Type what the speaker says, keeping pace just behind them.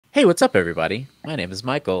Hey, what's up, everybody? My name is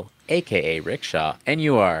Michael, aka Rickshaw, and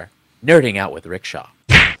you are nerding out with Rickshaw.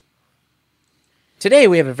 Today,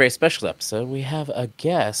 we have a very special episode. We have a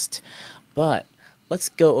guest, but let's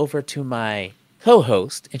go over to my co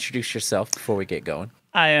host. Introduce yourself before we get going.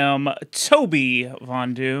 I am Toby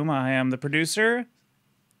Von Doom. I am the producer,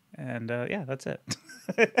 and yeah, that's it.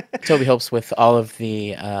 Toby helps with all of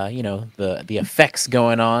the, the effects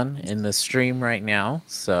going on in the stream right now.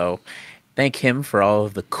 So, thank him for all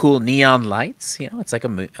of the cool neon lights. It's like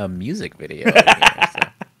a music video in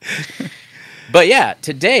here. But yeah,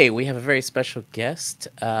 today we have a very special guest,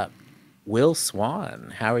 Will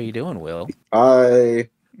Swan. How are you doing, Will? I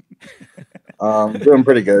doing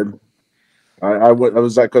pretty good. I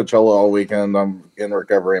was at Coachella all weekend. I'm in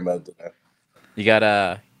recovery mode today. You got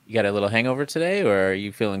a little hangover today, or are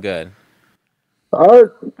you feeling good? Uh,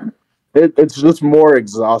 it's just more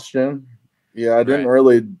exhaustion. Yeah, I didn't Right.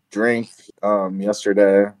 really drink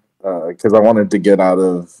yesterday because I wanted to get out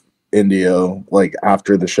of Indio like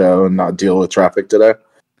after the show and not deal with traffic today,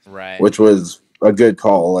 Right. which was a good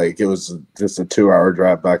call. Like it was just a 2 hour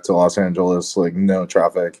drive back to Los Angeles, like no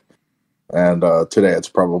traffic. And today it's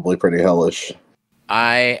probably pretty hellish.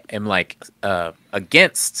 I am like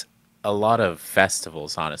against a lot of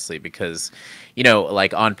festivals, honestly, because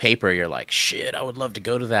like on paper, you're like, shit, I would love to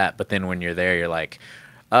go to that, but then when you're there, you're like,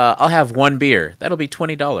 I'll have one beer. That'll be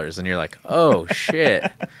 $20, and you're like, oh shit.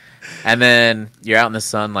 And then you're out in the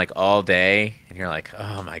sun like all day, and you're like,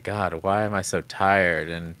 oh my god, why am I so tired?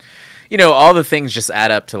 And all the things just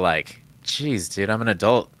add up to like, geez, dude, I'm an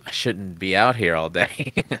adult. I shouldn't be out here all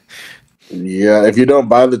day. Yeah, if you don't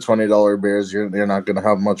buy the $20 beers, you're not gonna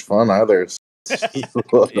have much fun either.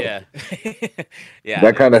 Yeah. Yeah, That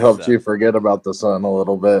there kind of was helps you forget about the sun a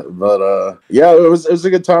little bit. But yeah, it was a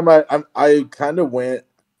good time. I kind of went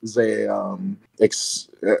as a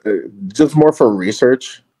just more for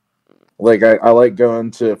research. Like I like going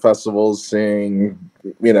to festivals, seeing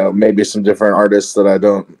maybe some different artists that I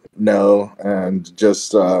don't know, and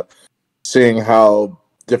just seeing how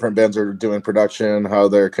different bands are doing production, how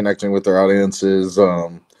they're connecting with their audiences.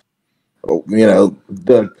 The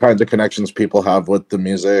kinds of connections people have with the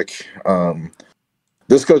music.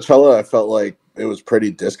 This Coachella, I felt like it was pretty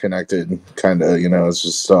disconnected. Kind of, it's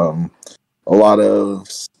just a lot of.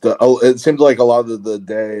 It seemed like a lot of the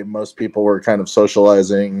day, most people were kind of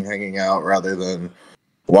socializing, hanging out, rather than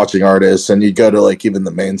watching artists. And you go to like even the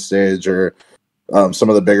main stage or some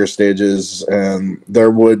of the bigger stages, and there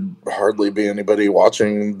would hardly be anybody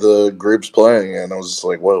watching the groups playing. And I was just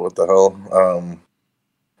like, "Whoa, what the hell?"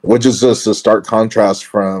 Which is just a stark contrast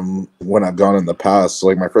from when I've gone in the past.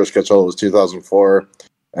 Like my first Coachella was 2004,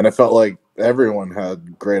 and it felt like everyone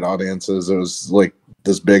had great audiences. It was like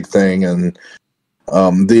this big thing, and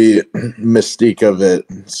the mystique of it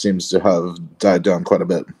seems to have died down quite a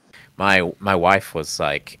bit. my wife was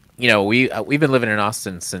like, we've been living in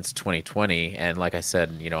Austin since 2020, and like I said,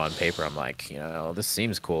 on paper, I'm like, this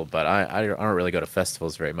seems cool, but I don't really go to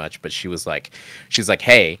festivals very much. But she's like,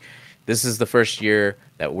 hey, this is the first year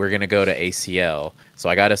that we're gonna go to ACL, so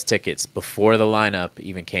I got us tickets before the lineup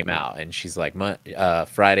even came out, and she's like,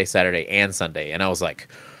 Friday, Saturday, and Sunday, and I was like,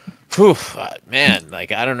 whew, man,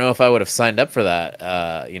 like I don't know if I would have signed up for that,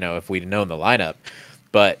 if we'd known the lineup.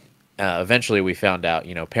 But eventually we found out,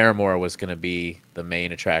 Paramore was going to be the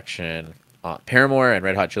main attraction. Paramore and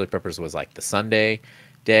Red Hot Chili Peppers was like the Sunday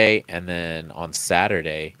day, and then on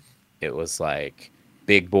Saturday it was like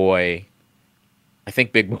Big Boy. I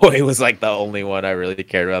think Big Boy was like the only one I really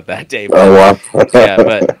cared about that day. Oh But wow! yeah,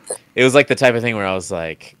 but it was like the type of thing where I was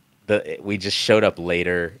like, we just showed up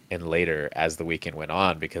later and later as the weekend went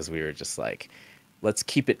on, because we were just like, let's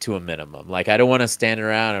keep it to a minimum. Like I don't want to stand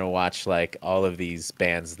around and watch like all of these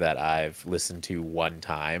bands that I've listened to one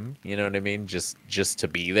time, you know what I mean? Just to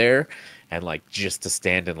be there, and like just to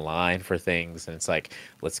stand in line for things. And it's like,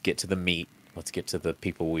 let's get to the meat. Let's get to the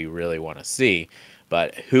people we really want to see.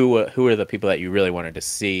 But who are the people that you really wanted to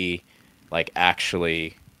see, like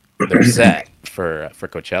actually their set for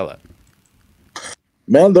Coachella?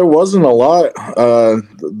 Man, there wasn't a lot.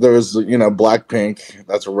 There was, Blackpink.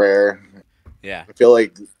 That's rare. Yeah. I feel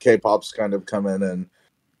like K-pop's kind of come in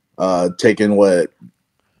and taken what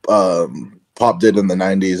pop did in the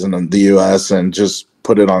 '90s in the U.S. and just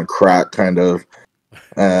put it on crack, kind of.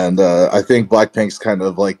 And I think Blackpink's kind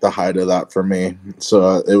of like the height of that for me.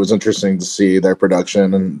 So it was interesting to see their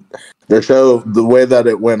production and their show. The way that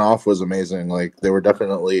it went off was amazing. Like they were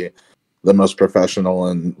definitely the most professional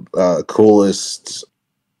and coolest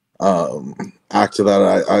act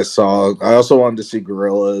that I saw. I also wanted to see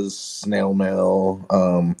Gorillas, Snail Mail.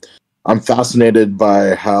 I'm fascinated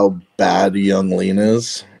by how bad Young Lean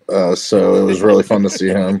is. So it was really fun to see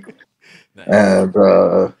him. Nice.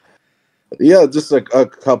 And yeah, just a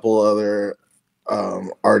couple other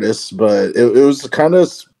artists, but it was kind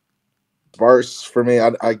of sparse for me.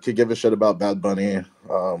 I could give a shit about Bad Bunny.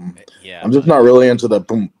 Yeah, I'm just not really into the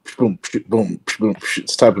boom, boom, boom, boom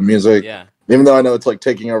type of music. yeah. Even though I know it's like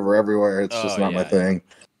taking over everywhere, it's just Oh not my yeah. thing.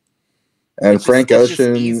 And Frank It's just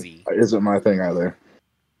Ocean easy. isn't my thing either.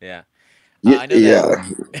 Yeah. Yeah, I know that.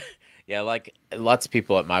 yeah, Yeah, like lots of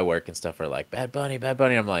people at my work and stuff are like Bad Bunny, Bad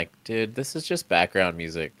Bunny. I'm like, dude, this is just background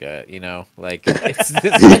music. You know, like this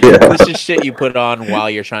is shit you put on while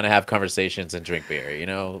you're trying to have conversations and drink beer. You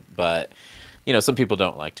know, but you know, some people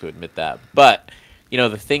don't like to admit that. But you know,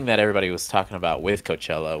 the thing that everybody was talking about with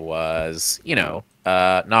Coachella was, you know,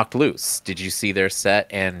 Knocked Loose. Did you see their set?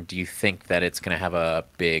 And do you think that it's going to have a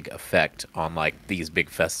big effect on like these big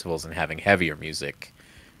festivals and having heavier music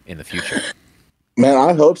in the future? Man,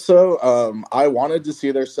 I hope so. I wanted to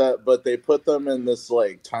see their set, but they put them in this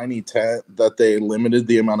like tiny tent that they limited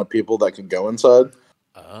the amount of people that could go inside.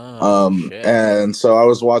 Oh shit! And so I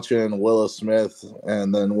was watching Willow Smith,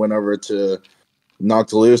 and then went over to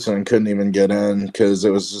Knocked Loose and couldn't even get in because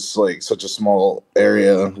it was just like such a small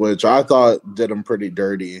area, which I thought did them pretty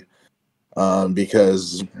dirty.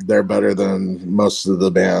 Because they're better than most of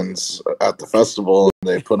the bands at the festival.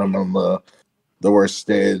 They put them on the worst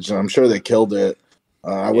stage, and I'm sure they killed it.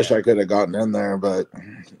 I wish Yeah, I could have gotten in there, but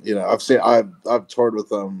you know, I've toured with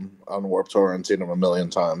them on Warped Tour and seen them a million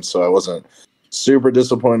times, so I wasn't super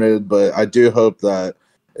disappointed. But I do hope that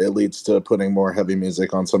it leads to putting more heavy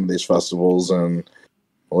music on some of these festivals, and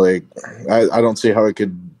like I don't see how it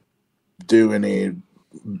could do any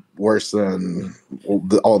worse than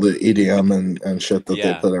all the EDM and shit that they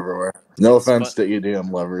yeah. put everywhere. No It's fun. offense to EDM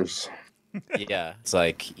lovers. Yeah, it's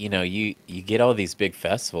like, you know, you get all these big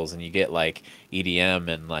festivals and you get like EDM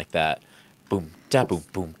and like that boom da boom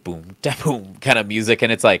boom boom da boom kind of music, and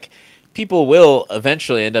it's like people will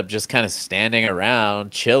eventually end up just kind of standing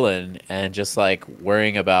around chilling and just like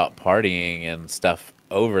worrying about partying and stuff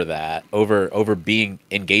over that, over being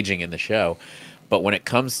engaging in the show. But when it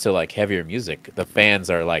comes to like heavier music, the fans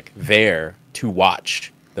are like there to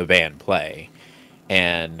watch the band play.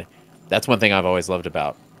 And that's one thing I've always loved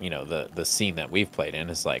about, you know, the scene that we've played in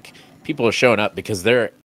is like people are showing up because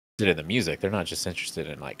they're interested in the music. They're not just interested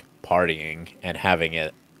in like partying and having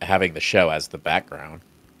the show as the background.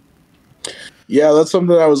 Yeah, that's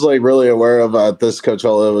something I was like really aware of at this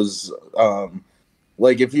Coachella. Was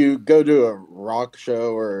like if you go to a rock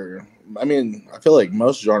show, or I mean, I feel like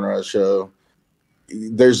most genre show,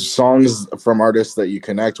 there's songs from artists that you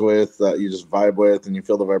connect with, that you just vibe with, and you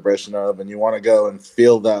feel the vibration of, and you want to go and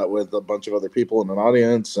feel that with a bunch of other people in an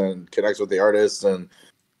audience and connect with the artist. And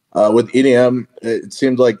with EDM, it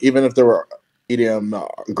seemed like even if there were EDM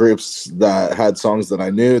groups that had songs that I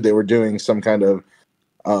knew, they were doing some kind of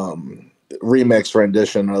remix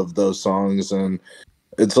rendition of those songs. And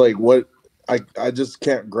it's like, what I just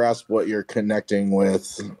can't grasp what you're connecting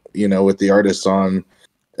with, you know, with the artists on,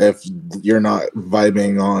 if you're not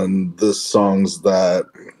vibing on the songs that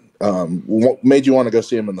made you want to go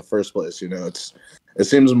see them in the first place. You know, it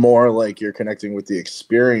seems more like you're connecting with the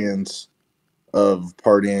experience of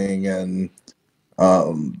partying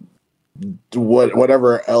and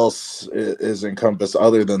whatever else is encompassed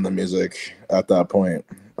other than the music at that point.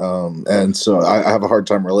 And so I have a hard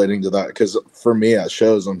time relating to that, because for me at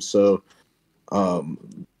shows, I'm so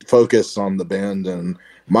um, focused on the band and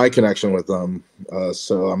my connection with them.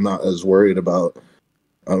 So I'm not as worried about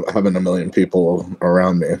having a million people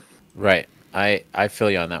around me. Right. I feel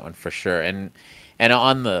you on that one for sure. And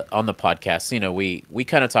on the podcast, you know, we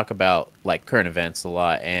kind of talk about like current events a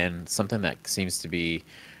lot, and something that seems to be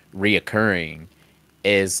reoccurring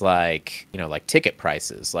is like, you know, like ticket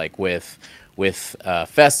prices, like with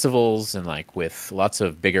festivals and like with lots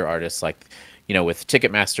of bigger artists, like, you know, with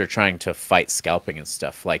Ticketmaster trying to fight scalping and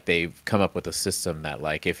stuff. Like they've come up with a system that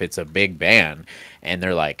like if it's a big band and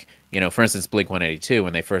they're like, you know, for instance, Blink 182,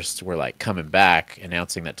 when they first were like coming back,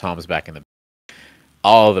 announcing that Tom's back in the,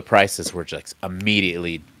 all the prices were just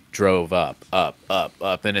immediately drove up,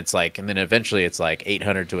 and it's like, and then eventually it's like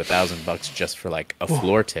 800 to $1,000 just for like a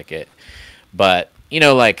floor ticket. But you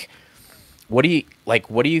know, like, what do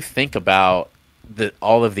you think about the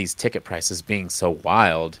all of these ticket prices being so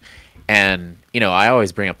wild? And you know, I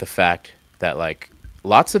always bring up the fact that like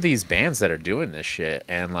lots of these bands that are doing this shit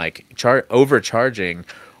and like overcharging,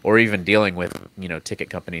 or even dealing with, you know, ticket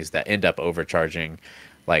companies that end up overcharging,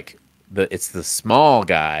 like it's the small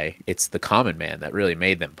guy, it's the common man that really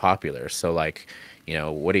made them popular. So like, you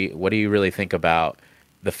know, what do you really think about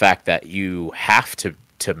the fact that you have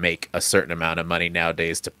to make a certain amount of money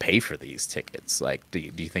nowadays to pay for these tickets. Like, do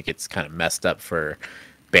you think it's kind of messed up for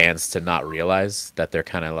bands to not realize that they're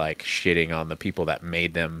kind of like shitting on the people that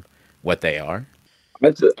made them what they are?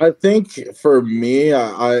 I think for me,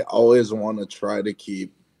 I always want to try to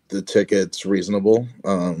keep the tickets reasonable,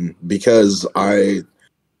 because I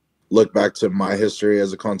look back to my history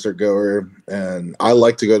as a concert goer, and I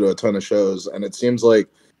like to go to a ton of shows, and it seems like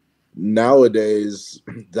nowadays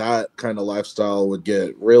that kind of lifestyle would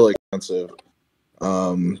get really expensive,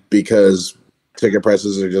 because ticket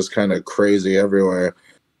prices are just kind of crazy everywhere.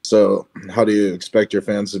 So how do you expect your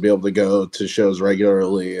fans to be able to go to shows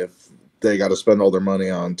regularly if they got to spend all their money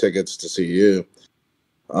on tickets to see you?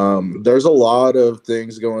 There's a lot of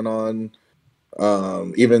things going on,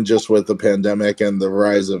 even just with the pandemic and the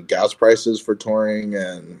rise of gas prices for touring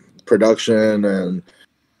and production, and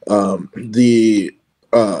the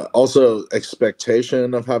also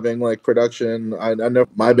expectation of having like production. I know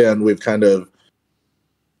my band, we've kind of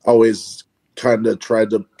always kind of tried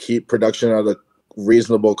to keep production at a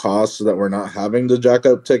reasonable cost so that we're not having to jack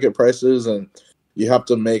up ticket prices. And you have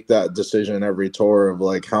to make that decision every tour of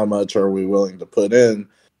like, how much are we willing to put in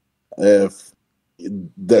if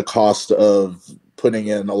the cost of putting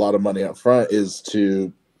in a lot of money up front is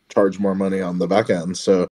to charge more money on the back end.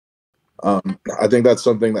 So I think that's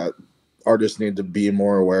something that artists need to be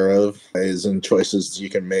more aware of, ways and choices you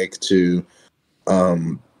can make to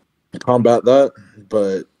combat that.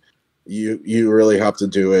 But you really have to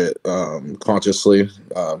do it consciously.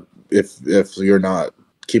 If you're not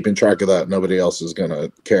keeping track of that, nobody else is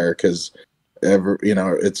gonna care, because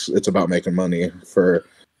it's about making money for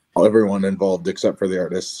everyone involved except for the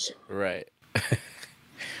artists. Right.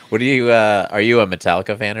 What do you are you a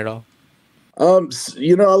Metallica fan at all? I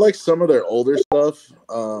like some of their older stuff.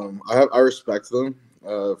 I respect them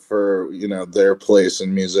for their place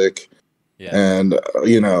in music. Yeah. And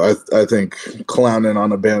I think clowning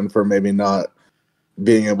on a band for maybe not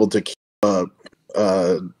being able to keep up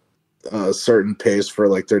a certain pace for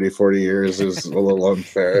like 30-40 years is a little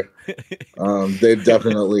unfair. They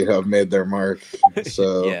definitely have made their mark.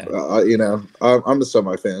 So Yeah. I'm a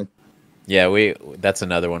semi fan. Yeah, that's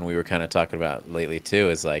another one we were kind of talking about lately too.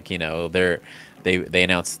 Is like, they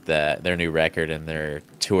announced their new record and their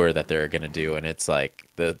tour that they're gonna do, and it's like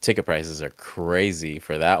the ticket prices are crazy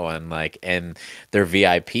for that one. Like, and their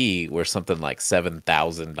VIP were something like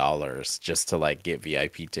 $7,000 just to like get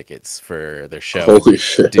VIP tickets for their show. Holy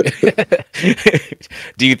shit!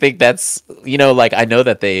 Do you think that's like, I know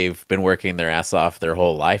that they've been working their ass off their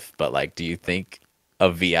whole life, but like, do you think a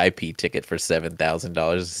VIP ticket for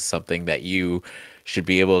 $7,000 is something that you should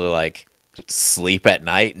be able to like sleep at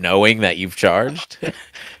night knowing that you've charged?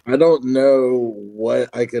 I don't know what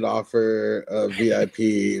I could offer a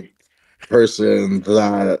VIP person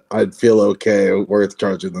that I'd feel okay worth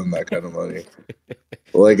charging them that kind of money.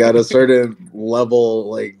 Like at a certain level,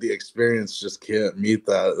 like the experience just can't meet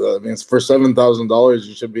that. I mean, for $7,000,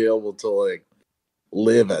 you should be able to like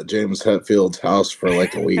live at James Hetfield's house for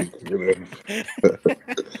like a week.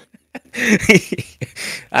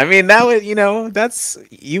 I mean, that was, that's,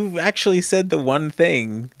 you actually said the one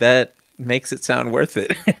thing that makes it sound worth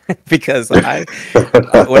it. Because when I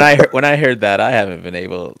heard that, I haven't been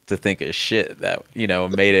able to think of shit that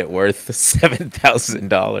made it worth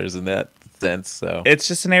 $7,000 in that sense. So It's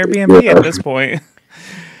just an Airbnb at this point.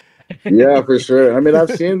 Yeah, for sure. I mean,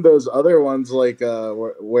 I've seen those other ones like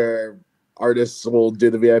where artists will do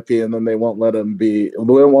the VIP and then they won't let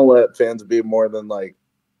fans be more than like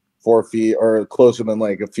 4 feet or closer than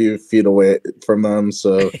like a few feet away from them.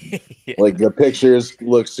 So yeah. like the pictures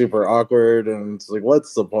look super awkward, and it's like,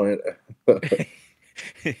 what's the point?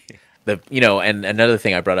 And another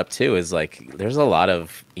thing I brought up too is like, there's a lot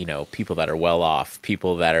of people that are well off,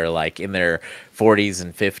 people that are like in their 40s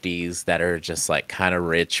and 50s that are just like kind of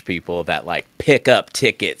rich people that like pick up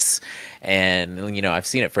tickets. And I've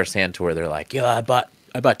seen it firsthand to where they're like, yeah, I bought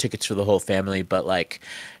tickets for the whole family, but like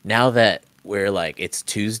now that we're like, it's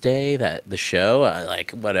Tuesday, that the show, like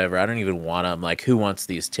whatever, I don't even want them. Like, who wants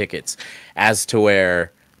these tickets? As to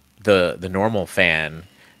where the normal fan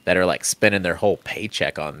that are like spending their whole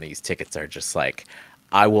paycheck on these tickets are just like,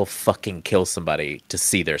 I will fucking kill somebody to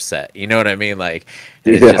see their set. You know what I mean? Like,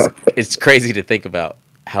 and it's crazy to think about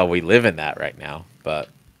how we live in that right now. But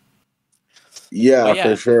yeah, yeah.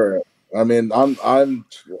 for sure. I mean, I'm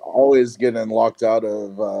always getting locked out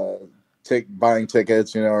of buying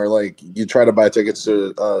tickets, or like you try to buy tickets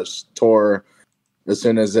to a tour as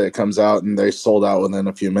soon as it comes out and they sold out within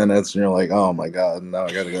a few minutes, and you're like, oh my god, now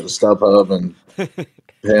I gotta go to StubHub and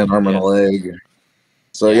pay an arm and a leg.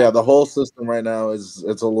 So yeah, the whole system right now it's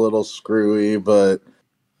a little screwy, but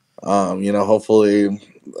hopefully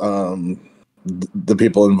the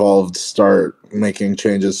people involved start making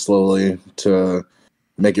changes slowly to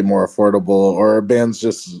make it more affordable, or bands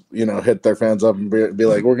just hit their fans up and be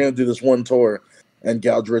like, we're gonna do this one tour and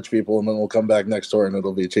gouge rich people, and then we'll come back next tour and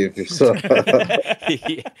it'll be cheaper. So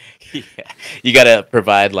Yeah. You got to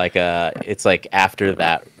provide like it's like after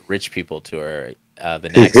that rich people tour, the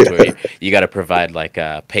next tour, you got to provide like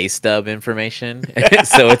a pay stub information.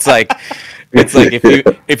 So it's like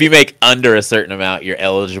if you make under a certain amount, you're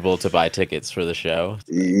eligible to buy tickets for the show.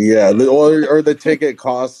 yeah, or the ticket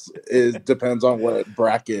cost depends on what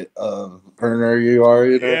bracket of earner you are.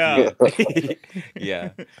 Yeah. Yeah.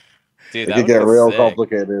 Dude, It that could would get be real sick.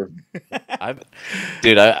 complicated.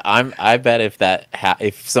 I bet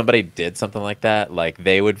if somebody did something like that, like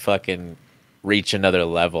they would fucking reach another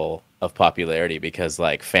level of popularity because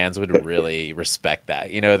like fans would really respect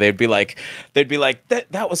that. They'd be like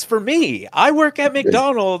that was for me. I work at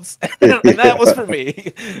McDonald's and that was for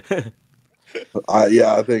me.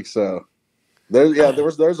 Yeah, I think so.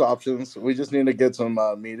 There's options. We just need to get some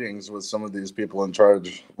meetings with some of these people in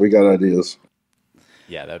charge. We got ideas.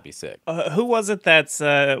 Yeah, that'd be sick. Who was it that's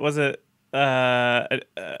was it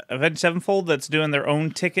Avenged Sevenfold that's doing their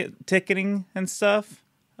own ticketing and stuff?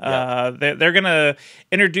 Yeah. They're gonna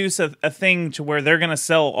introduce a thing to where they're gonna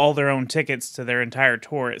sell all their own tickets to their entire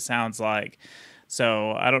tour. It sounds like.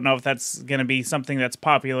 So I don't know if that's gonna be something that's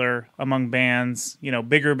popular among bands,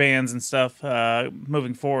 bigger bands and stuff,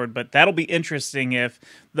 moving forward. But that'll be interesting if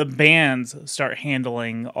the bands start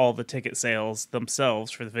handling all the ticket sales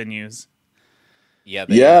themselves for the venues.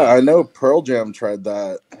 Yeah, I know Pearl Jam tried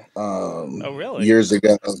that Oh, really? years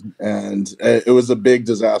ago, and it was a big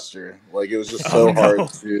disaster. Like it was just so hard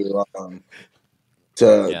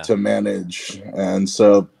to manage, and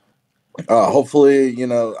so hopefully,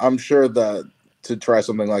 I'm sure that to try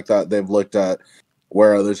something like that, they've looked at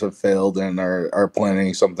where others have failed and are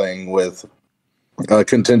planning something with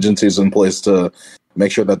contingencies in place to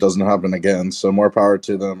make sure that doesn't happen again. So more power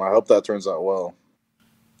to them. I hope that turns out well.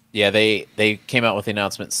 Yeah, they came out with the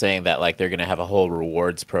announcement saying that like they're gonna have a whole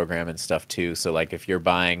rewards program and stuff too. So like if you're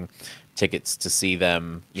buying tickets to see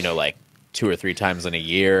them, like 2 or 3 times in a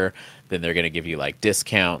year, then they're gonna give you like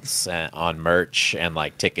discounts on merch and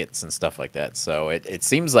like tickets and stuff like that. So it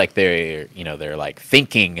seems like they're like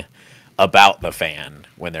thinking about the fan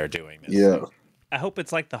when they're doing this. Yeah. I hope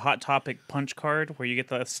it's like the Hot Topic punch card where you get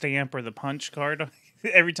the stamp or the punch card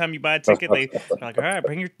every time you buy a ticket. They're like, all right,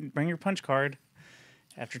 bring your punch card.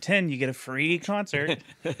 After 10, you get a free concert.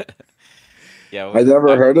 Yeah, I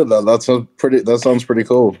never heard of that. That sounds pretty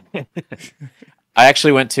cool. I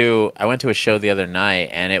actually went to a show the other night,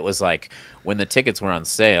 and it was like when the tickets were on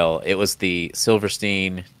sale, it was the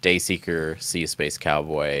Silverstein, Dayseeker, See You Space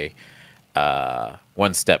Cowboy,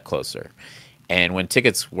 One Step Closer. And when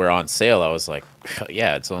tickets were on sale, I was like,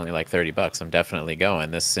 yeah, it's only like $30. I'm definitely going.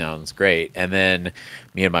 This sounds great. And then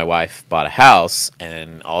me and my wife bought a house,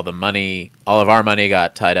 and all of our money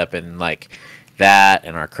got tied up in like that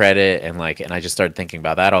and our credit, and I just started thinking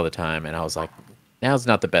about that all the time. And I was like, now's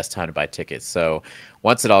not the best time to buy tickets. So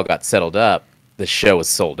once it all got settled up, the show was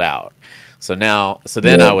sold out. So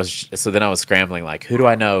then I was scrambling, like, who do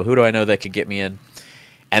I know that could get me in?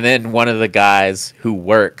 And then one of the guys who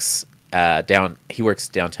works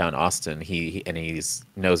downtown Austin. He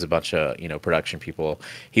knows a bunch of production people.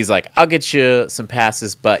 He's like, I'll get you some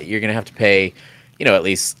passes, but you're gonna have to pay at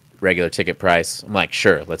least regular ticket price. I'm like,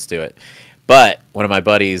 sure, let's do it. But one of my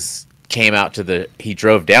buddies he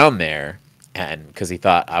drove down there, and because he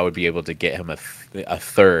thought I would be able to get him a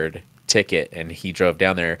third ticket, and he drove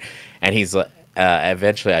down there, and he's like,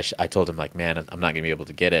 eventually I told him like, man, I'm not gonna be able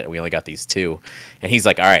to get it. We only got these 2, and he's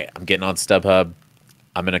like, all right, I'm getting on StubHub.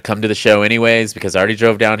 I'm going to come to the show anyways because I already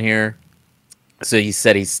drove down here. So he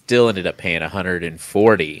said he still ended up paying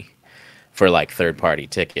 $140 for like third-party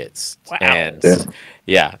tickets. Wow. And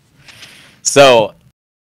yeah. So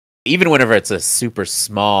even whenever it's a super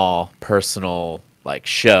small personal like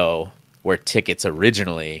show where tickets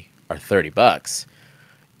originally are $30,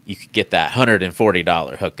 you could get that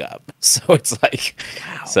 $140 hookup. So it's like,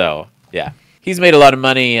 wow. So yeah, he's made a lot of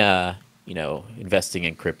money, investing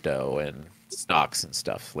in crypto and stocks and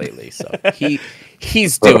stuff lately, so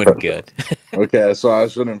he's doing good. Okay, so I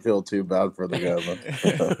shouldn't feel too bad for the guy.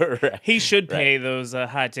 Right. He should pay those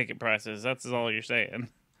high ticket prices. That's all you're saying.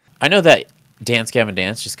 I know that Gavin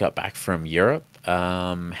Dance just got back from Europe.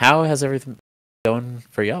 How has everything going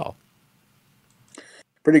for y'all?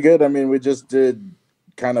 Pretty good. I mean, we just did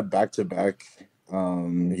kind of back-to-back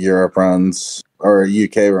Europe runs or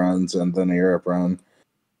UK runs and then a Europe run.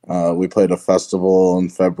 We played a festival in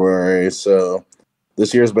February, so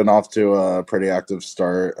this year's been off to a pretty active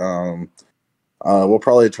start. We'll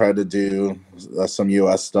probably try to do some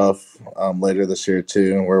US stuff later this year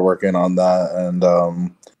too. We're working on that,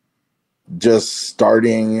 and just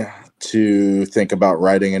starting to think about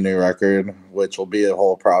writing a new record, which will be a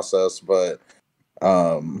whole process, but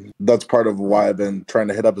that's part of why I've been trying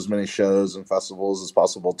to hit up as many shows and festivals as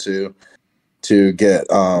possible too, to get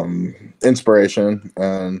inspiration.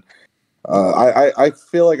 And I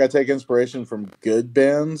feel like I take inspiration from good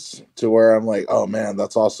bands to where I'm like, oh man,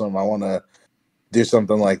 that's awesome, I want to do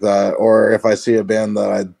something like that. Or if I see a band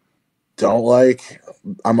that I don't like,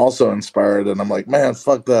 I'm also inspired and I'm like, man,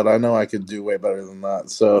 fuck that, I know I could do way better than that.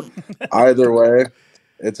 So either way,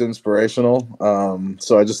 it's inspirational.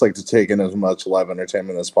 So I just like to take in as much live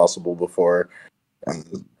entertainment as possible before uh,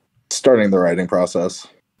 starting the writing process.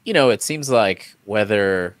 You know, it seems like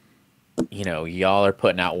whether, you know, y'all are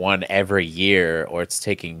putting out one every year or it's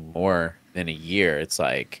taking more than a year, it's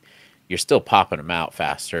like you're still popping them out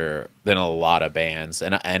faster than a lot of bands.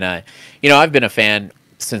 And I, you know, I've been a fan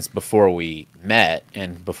since before we met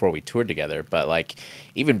and before we toured together, but like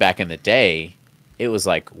even back in the day, it was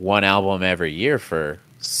like one album every year for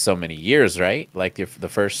so many years, right? Like the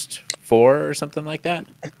first four or something like that.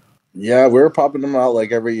 Yeah, we were popping them out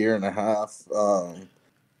like every year and a half.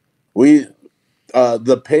 We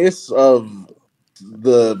The pace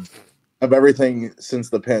the of everything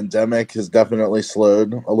since the pandemic has definitely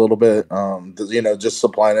slowed a little bit. You know, just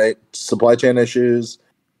supply chain issues,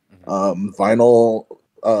 Mhm. vinyl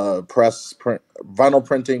vinyl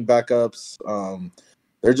printing backups.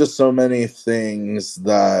 There's just so many things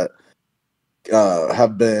that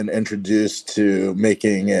have been introduced to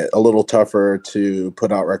making it a little tougher to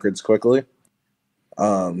put out records quickly.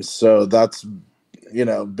 So that's, you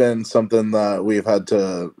know, been something that we've had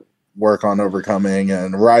to work on overcoming,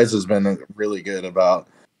 and Rise has been really good about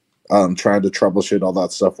trying to troubleshoot all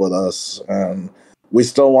that stuff with us. And we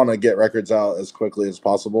still want to get records out as quickly as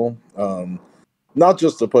possible. Not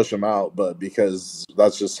just to push them out, but because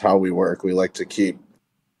that's just how we work. We like to keep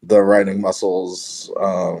the writing muscles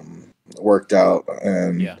worked out,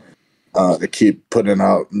 and Yeah. to keep putting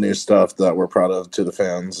out new stuff that we're proud of to the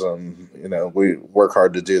fans. And you know, we work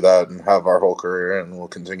hard to do that and have our whole career, and we'll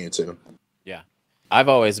continue to. Yeah. I've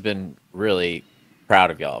always been really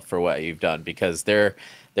proud of y'all for what you've done because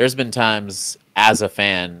there's been times as a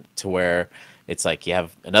fan to where it's like you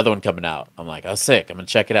have another one coming out. I'm like, oh sick, I'm gonna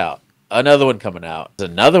check it out. Another one coming out. There's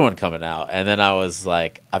another one coming out. And then I was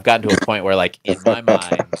like, I've gotten to a point where like in my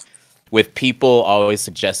mind, with people always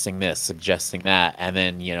suggesting this, suggesting that, and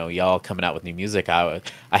then you know y'all coming out with new music, I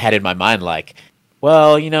had in my mind like,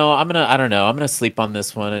 well, you know, I don't know, I'm gonna sleep on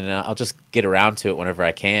this one, and I'll just get around to it whenever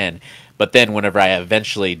I can. But then whenever I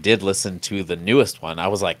eventually did listen to the newest one, I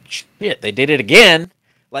was like, shit, they did it again.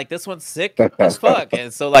 Like this one's sick as fuck.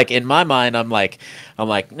 And so like in my mind, I'm like,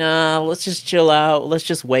 nah, let's just chill out. Let's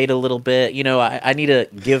just wait a little bit. You know, I need to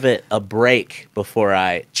give it a break before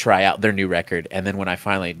I try out their new record. And then when I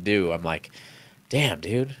finally do, I'm like, damn,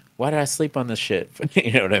 dude, why did I sleep on this shit?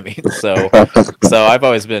 You know what I mean? So I've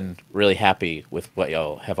always been really happy with what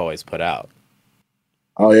y'all have always put out.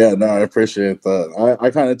 Oh yeah, no, I appreciate that. I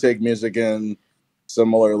kind of take music in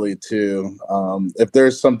similarly too. If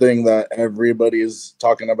there's something that everybody's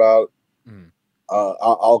talking about, Mm,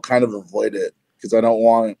 I'll kind of avoid it because I don't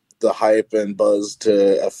want the hype and buzz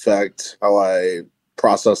to affect how I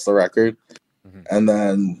process the record. mhm. And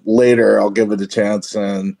then later, I'll give it a chance,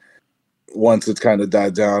 and once it's kind of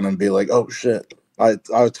died down, and be like, "Oh shit, I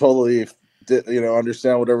totally you know,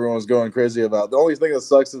 understand what everyone's going crazy about." The only thing that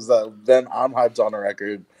sucks is that then I'm hyped on a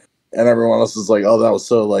record, and everyone else is like, "Oh, that was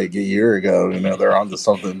so like a year ago." You know, they're onto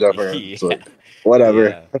something different. Yeah. It's like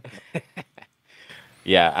whatever. Yeah.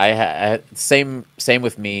 Yeah, same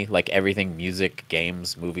with me. Like everything, music,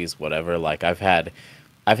 games, movies, whatever. Like I've had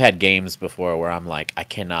games before where I'm like, I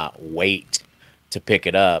cannot wait to pick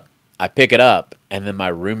it up. I pick it up, and then my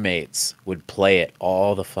roommates would play it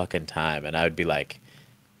all the fucking time, and I would be like,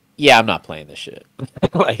 yeah, I'm not playing this shit.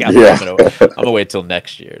 Like Yeah, I'm gonna wait till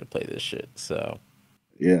next year to play this shit. So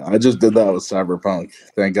yeah. I just did that with Cyberpunk.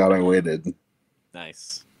 Thank God I waited.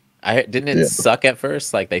 nice. I didn't it Yeah. suck at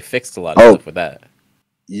first. Like they fixed a lot of Oh, stuff with that.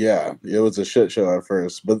 yeah. It was a shit show at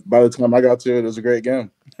first, but by the time I got to it, it was a great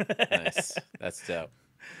game. Nice. That's dope.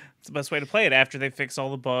 It's the best way to play it after they fix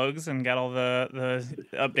all the bugs and got all the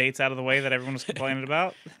updates out of the way that everyone was complaining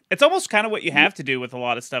about. It's almost kind of what you have to do with a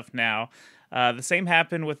lot of stuff now. The same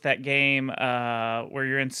happened with that game where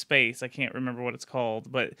you're in space. I can't remember what it's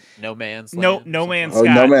called, but No Man's no, Land or No something Man's like Oh,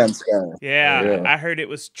 that. No Sky. Man's Sky. Yeah, Yeah. Yeah. I heard it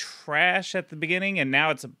was trash at the beginning, and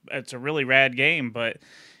now it's a really rad game. But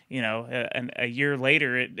you know, and a year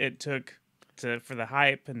later, it took for the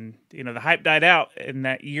hype, and the hype died out in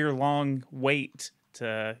that year-long wait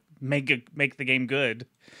to make the game good.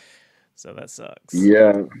 So that sucks.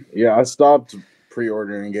 Yeah, yeah. I stopped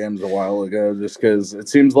pre-ordering games a while ago just because it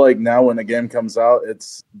seems like now when a game comes out,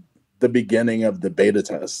 it's the beginning of the beta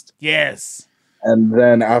test. Yes. And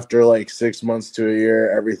then after like 6 months to a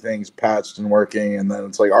year, everything's patched and working, and then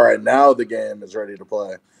it's like, all right, now the game is ready to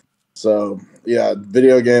play. So yeah,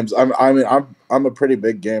 video games. I'm a pretty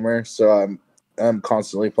big gamer, so I'm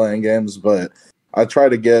constantly playing games, but I try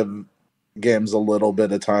to give games a little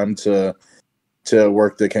bit of time to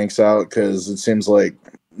work the kinks out because it seems like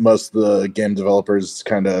most of the game developers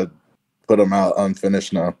kind of put them out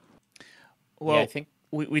unfinished now. Well, yeah, I think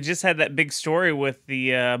we just had that big story with the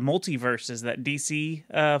Multiverses, that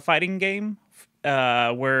DC fighting game,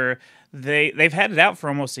 where they've had it out for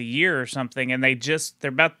almost a year or something, and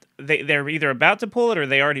they're either about to pull it or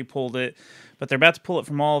they already pulled it, but they're about to pull it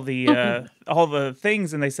from all the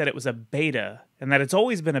things, and they said it was a beta, and that it's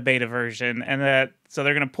always been a beta version, and that so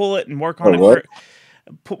they're gonna pull it and work on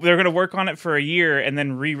they're gonna work on it for a year and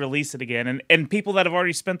then re-release it again, and people that have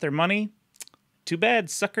already spent their money. Too bad,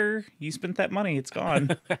 sucker. You spent that money. It's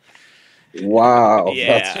gone. Wow,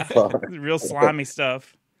 Yeah. that's fun. Real slimy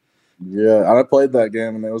stuff. Yeah, and I played that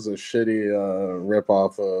game, and it was a shitty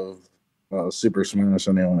rip-off of Super Smash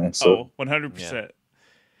anyway. So 100%.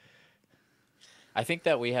 I think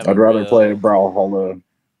that we have. I'd rather play Brawlhalla.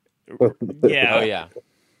 Yeah. Oh yeah.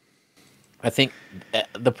 I think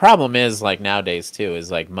the problem is like nowadays too is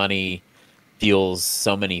like money fuels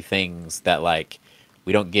so many things that like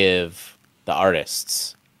we don't give the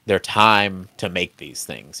artists their time to make these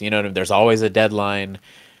things. You know what I mean? There's always a deadline.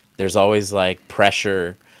 There's always like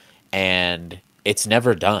pressure, and it's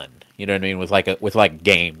never done. You know what I mean? With like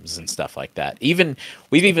games and stuff like that.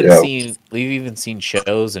 We've even seen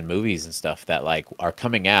shows and movies and stuff that like are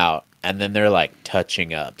coming out, and then they're like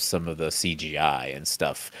touching up some of the CGI and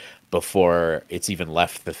stuff before it's even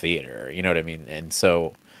left the theater. You know what I mean? And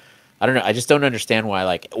so I don't know. I just don't understand why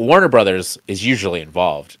like Warner Brothers is usually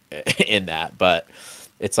involved in that, but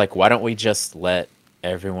it's like, why don't we just let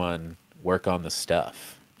everyone work on the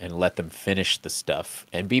stuff and let them finish the stuff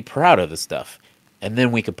and be proud of the stuff, and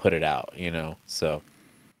then we could put it out, So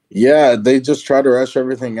Yeah, they just try to rush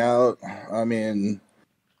everything out. I mean,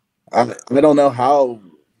 I don't know how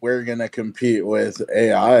we're gonna compete with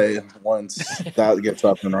AI once that gets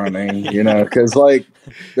up and running, because like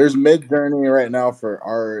there's Mid Journey right now for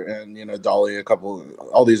art, and Dolly,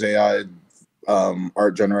 all these AI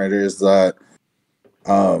art generators that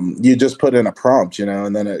you just put in a prompt,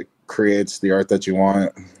 and then it creates the art that you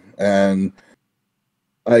want. And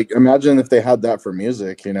like imagine if they had that for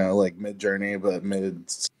music, like Mid Journey but mid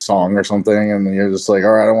song or something, and then you're just like,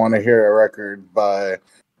 all right, I want to hear a record by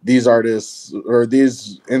these artists or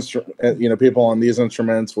these people on these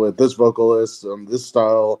instruments with this vocalist this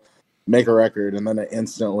style, make a record, and then it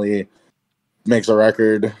instantly makes a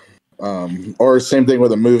record. Or same thing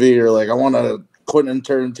with a movie. You're like, I want a Quentin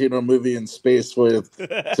Tarantino movie in space with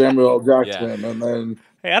Samuel Jackson, and then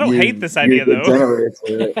hey, I don't hate this idea though. Generates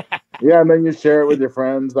it. Yeah, and then you share it with your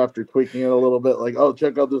friends after tweaking it a little bit. Like, oh,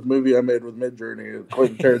 check out this movie I made with Mid Journey,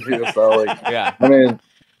 Quentin Tarantino style. Like, yeah, I mean.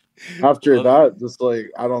 After that, just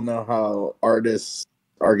like I don't know how artists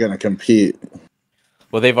are gonna compete.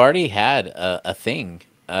 Well, they've already had a thing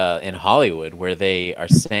in Hollywood where they are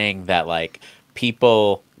saying that like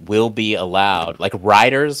people will be allowed, like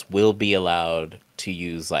writers will be allowed to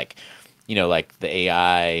use like like the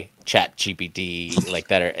AI Chat GPT like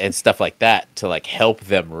that and stuff like that to like help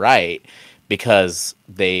them write, because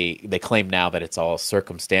they claim now that it's all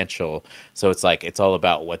circumstantial. So it's like it's all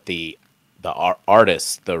about what the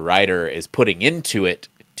artist, the writer, is putting into it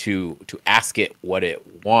to ask it what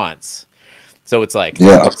it wants. So it's like,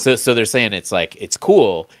 so they're saying it's like it's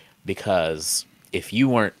cool because if you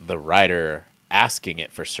weren't the writer asking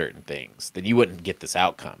it for certain things, then you wouldn't get this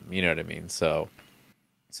outcome. You know what I mean? So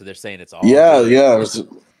they're saying it's all yeah.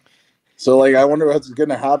 So like I wonder what's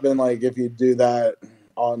gonna happen like if you do that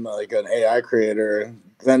on like an AI creator.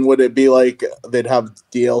 Then would it be like they'd have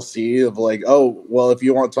DLC of like, oh, well, if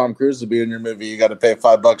you want Tom Cruise to be in your movie, you got to pay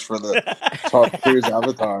 $5 for the Tom Cruise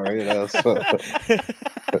avatar, So.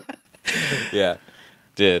 Yeah,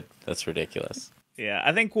 dude, that's ridiculous. Yeah,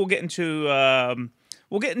 I think we'll get into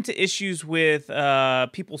issues with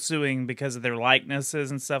people suing because of their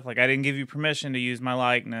likenesses and stuff. Like, I didn't give you permission to use my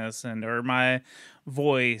likeness or my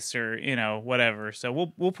voice or whatever.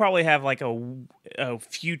 So we'll probably have like a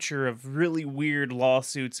future of really weird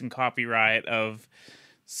lawsuits and copyright of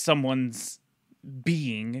someone's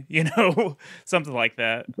being, something like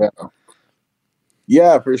that.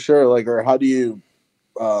 Yeah, for sure. Like, or how do you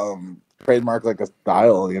trademark like a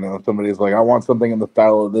style. You know, if somebody's like, I want something in the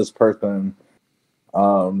style of this person.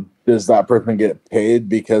 Does that person get paid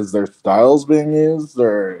because their style's being used,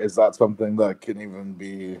 or is that something that can even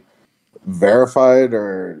be verified,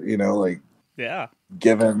 or like Yeah.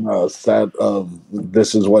 given a set of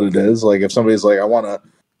this is what it is? Like if somebody's like, I want a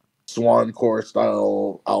Swan core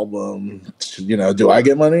style album, do I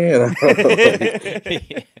get money? And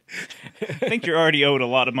I think you're already owed a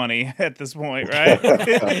lot of money at this point,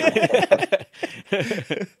 right?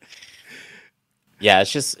 Yeah,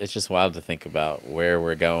 it's just wild to think about where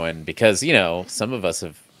we're going because some of us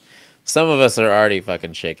are already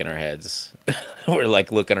fucking shaking our heads. We're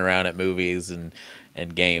like looking around at movies and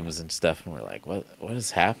games and stuff, and we're like, what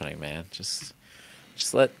is happening, man? Just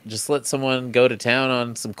let someone go to town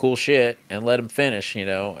on some cool shit and let them finish,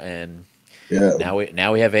 and yeah.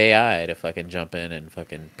 now we have AI to fucking jump in and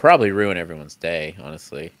fucking probably ruin everyone's day,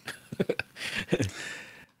 honestly.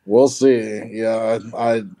 We'll see. Yeah,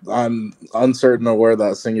 I'm uncertain of where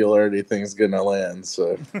that singularity thing's gonna land.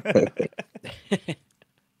 So,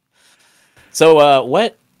 So,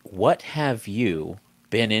 what have you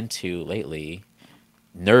been into lately,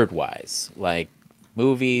 nerd wise? Like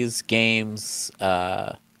movies, games,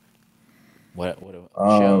 what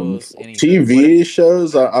shows, anything? TV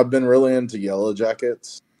shows. I've been really into Yellow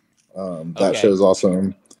Jackets. That Okay. show's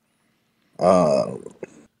awesome. Uh,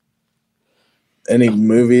 any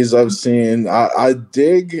movies I've seen? I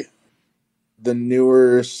dig the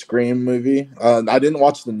newer Scream movie. I didn't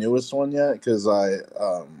watch the newest one yet because I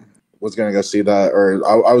was gonna go see that, or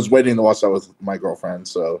I was waiting to watch that with my girlfriend,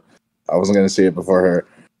 so I wasn't gonna see it before her.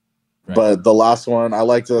 Right. But the last one, I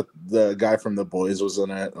liked the guy from The Boys was in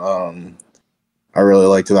it. I really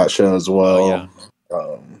liked that show as well.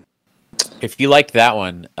 Oh, yeah. If you like that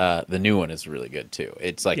one, the new one is really good too.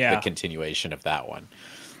 It's like the continuation of that one.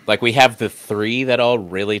 Like we have the three that all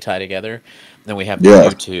really tie together, then we have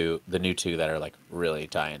the new two that are like really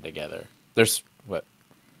tying together. There's what?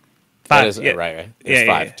 5, that is yeah. right. There's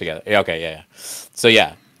 5 together. Yeah, okay, yeah. So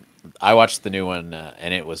yeah, I watched the new one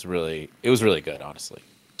and it was really good, honestly.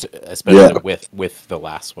 Especially with the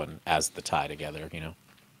last one as the tie together,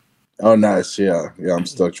 Oh, nice. Yeah, I'm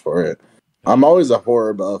stoked for it. I'm always a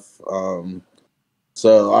horror buff.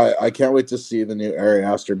 So I can't wait to see the new Ari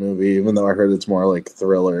Aster movie, even though I heard it's more like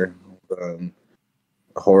thriller than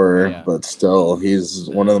horror, Yeah. but still, he's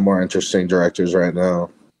one of the more interesting directors right now.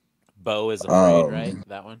 Beau is Afraid, right?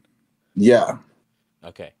 That one? Yeah.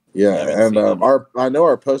 Okay. Yeah, and I know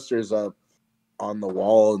our poster's up on the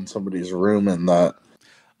wall in somebody's room in that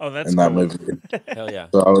that's that cool. movie. Hell yeah.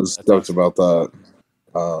 So I was stoked awesome. about that.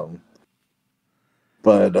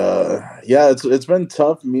 But yeah, it's been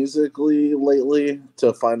tough musically lately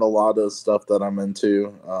to find a lot of stuff that I'm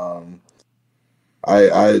into.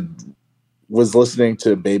 I was listening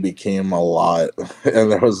to Baby Keem a lot,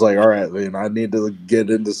 and I was like, all right, man, I need to get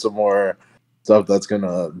into some more stuff that's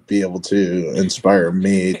gonna be able to inspire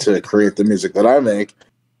me to create the music that I make.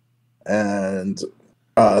 And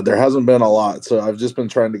there hasn't been a lot, so I've just been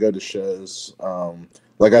trying to go to shows.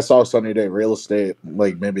 Like I saw Sunny Day Real Estate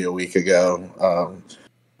like maybe a week ago,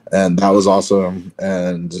 and that was awesome.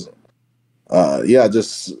 And yeah,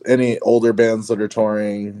 just any older bands that are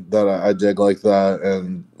touring that I dig like that,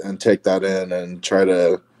 and take that in and try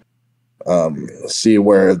to see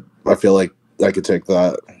where I feel like I could take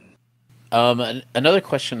that. Another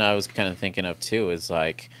question I was kind of thinking of too is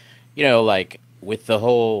like, like with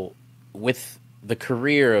the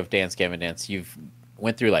career of Dance Gavin Dance, you've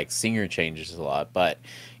went through like singer changes a lot, but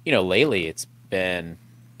lately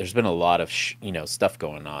there's been a lot of stuff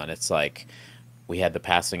going on. It's like we had the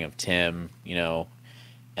passing of Tim,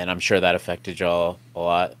 and I'm sure that affected y'all a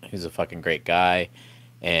lot. He's a fucking great guy,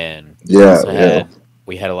 and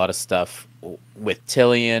we had a lot of stuff with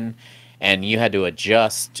Tillian, and you had to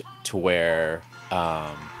adjust to where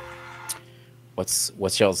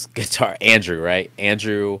what's y'all's guitar? Andrew, right?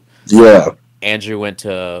 Andrew. Yeah. Andrew went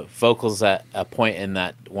to vocals at a point in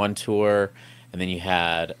that one tour, and then you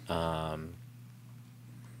had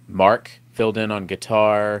Mark filled in on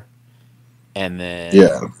guitar, and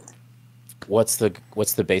then what's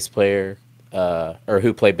the bass player or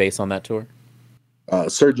who played bass on that tour?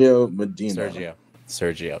 Sergio Medina.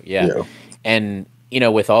 Sergio, yeah. And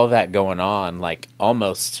with all that going on, like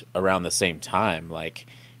almost around the same time, like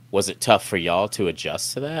was it tough for y'all to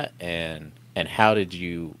adjust to that, and how did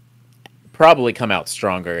you probably come out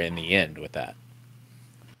stronger in the end with that?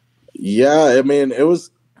 Yeah, I mean, it was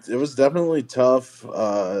definitely tough.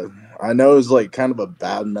 I know it was like kind of a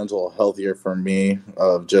bad mental health year for me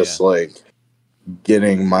of just like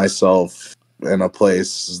getting myself in a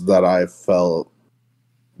place that I felt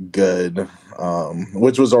good,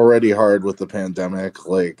 which was already hard with the pandemic.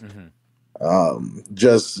 Like,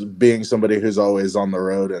 just being somebody who's always on the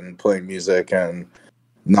road and playing music and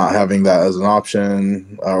not having that as an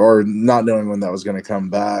option, or not knowing when that was going to come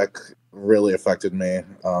back, really affected me.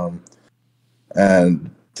 And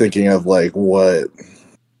thinking of like what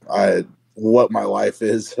my life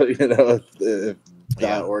is, if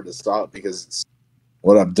that were to stop, because it's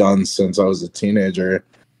what I've done since I was a teenager.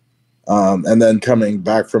 And then coming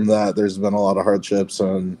back from that, there's been a lot of hardships,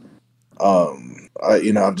 and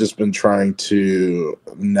I've just been trying to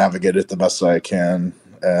navigate it the best I can,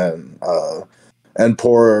 and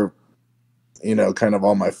pour, kind of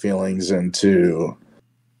all my feelings into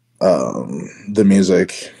the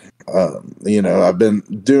music. I've been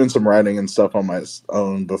doing some writing and stuff on my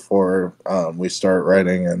own before we start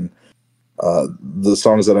writing, and the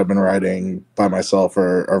songs that I've been writing by myself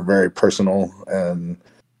are very personal, and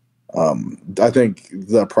I think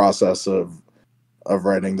the process of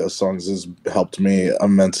writing those songs has helped me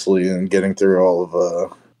immensely in getting through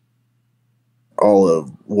all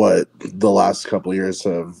of what the last couple of years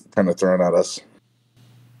have kind of thrown at us.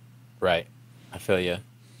 Right. I feel you.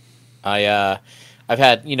 I've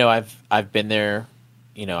had, I've been there,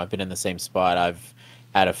 I've been in the same spot. I've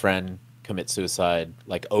had a friend commit suicide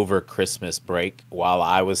like over Christmas break while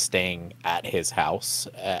I was staying at his house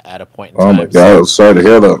at a point in time. Oh my God, sorry to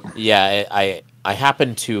hear that. Yeah, I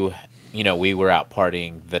happened to, we were out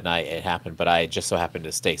partying the night it happened, but I just so happened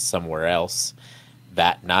to stay somewhere else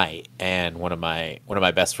that night, and one of my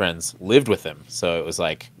best friends lived with him. So it was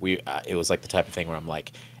like it was like the type of thing where I'm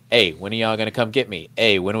like, hey, when are y'all gonna come get me?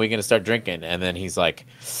 Hey, when are we gonna start drinking? And then he's like,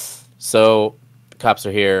 so the cops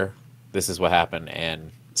are here, this is what happened.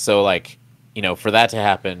 And so, like, for that to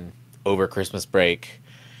happen over Christmas break,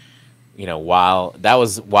 while I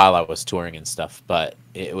was touring and stuff, but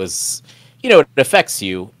it was, it affects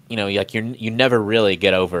you, like you never really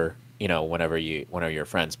get over, whenever your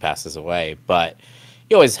friends passes away, but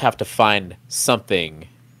you always have to find something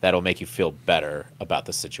that'll make you feel better about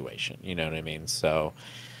the situation. You know what I mean? So,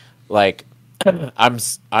 like,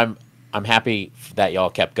 I'm happy that y'all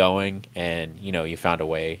kept going, and you found a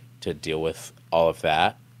way to deal with all of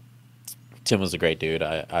that. Tim was a great dude.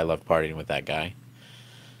 I loved partying with that guy.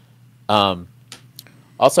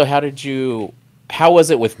 Also, how was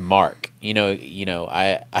it with Mark? I know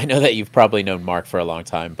that you've probably known Mark for a long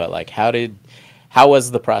time, but like, how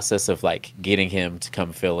was the process of like getting him to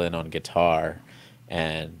come fill in on guitar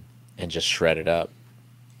and just shred it up?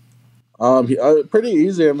 Pretty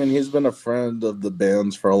easy. I mean, he's been a friend of the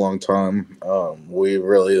band's for a long time. We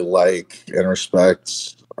really like and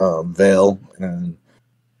respect Vale, and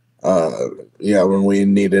when we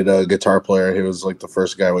needed a guitar player, he was like the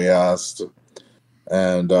first guy we asked.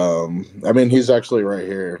 And I mean, he's actually right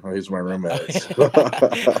here. He's my roommate.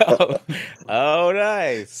 Oh,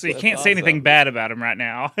 nice. So you can't say anything bad about him right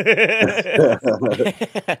now. That's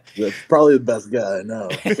probably the best guy I know.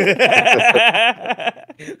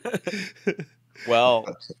 Well,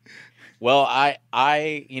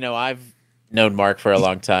 I've known Mark for a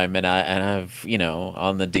long time, and I've,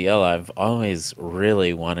 on the DL, I've always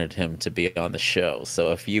really wanted him to be on the show.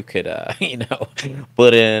 So if you could,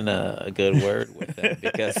 put in a good word with him,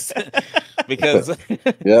 because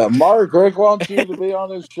yeah, Mark, Rick wants you to be on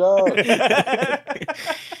his show.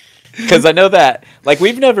 Because I know that, like,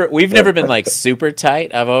 we've never been like super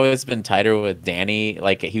tight. I've always been tighter with Danny.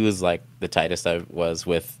 Like, he was like the tightest I was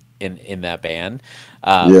with in that band.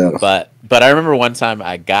 But I remember one time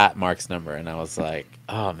I got Mark's number, and I was like,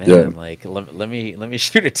 oh man, like let me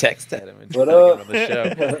shoot a text at him and try to get him on the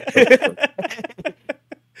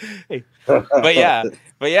show. But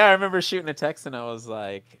yeah, I remember shooting a text, and I was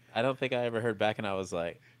like, I don't think I ever heard back, and I was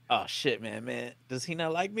like, oh shit, man, does he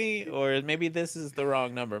not like me, or maybe this is the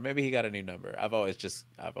wrong number? Maybe he got a new number. I've always just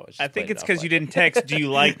I think it's because you didn't text, do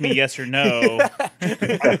you like me, yes or no?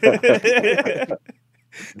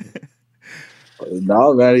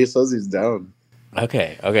 No, man, he says he's down.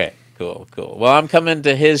 Okay, cool. Well, I'm coming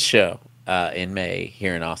to his show in May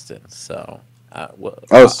here in Austin, so I'll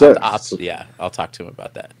talk to him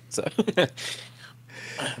about that. So,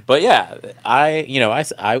 but yeah,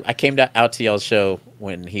 I came out to y'all's show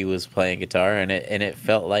when he was playing guitar, and it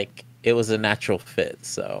felt like it was a natural fit.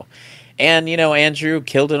 So, and Andrew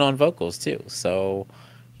killed it on vocals too. So,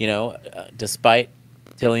 despite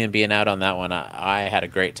Tillian being out on that one, I had a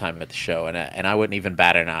great time at the show, and I wouldn't even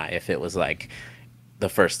bat an eye if it was like the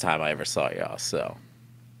first time I ever saw y'all. So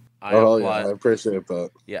I appreciate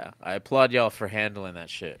that. Yeah, I applaud y'all for handling that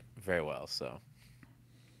shit very well. So,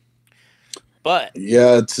 but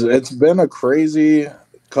yeah, it's been a crazy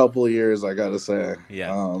couple of years, I gotta say.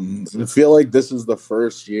 Yeah. I feel like this is the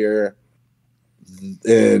first year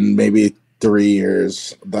in maybe 3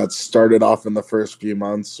 years that started off in the first few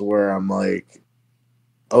months where I'm like,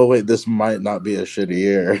 oh wait, this might not be a shitty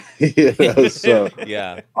year. So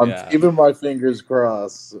Yeah. I'm Yeah. keeping my fingers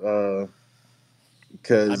crossed I'm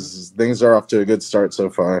because things are off to a good start so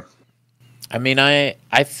far. I mean, I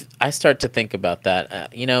start to think about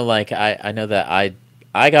that. Like I know that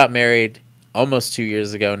I got married almost 2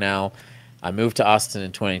 years ago now. I moved to Austin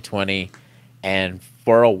in 2020, and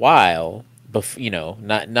for a while,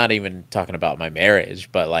 not even talking about my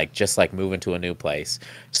marriage, but like just like moving to a new place,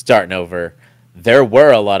 starting over. There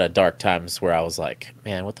were a lot of dark times where I was like,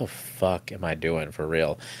 man, what the fuck am I doing for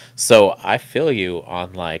real? So I feel you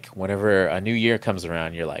on like whenever a new year comes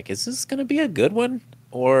around, you're like, is this gonna be a good one?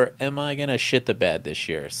 Or am I gonna shit the bed this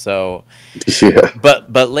year? So, Yeah.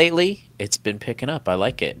 but lately it's been picking up. I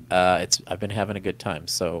like it. I've been having a good time.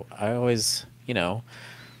 So I always, I'm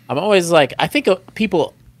always like, I think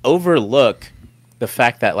people overlook the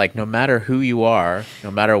fact that like no matter who you are,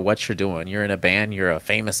 no matter what you're doing, you're in a band, you're a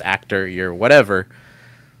famous actor, you're whatever,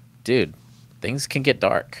 dude, things can get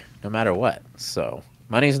dark no matter what. So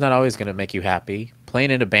money's not always gonna make you happy.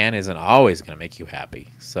 Playing in a band isn't always gonna make you happy.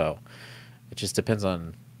 So it just depends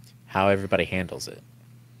on how everybody handles it.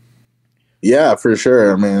 Yeah, for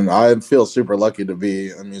sure. I mean, I feel super lucky to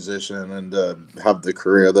be a musician and have the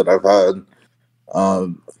career that I've had.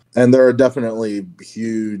 Um, and there are definitely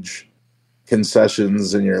huge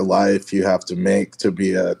concessions in your life you have to make to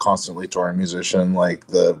be a constantly touring musician, like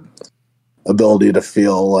the ability to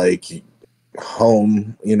feel like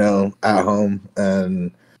home, at home,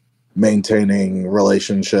 and maintaining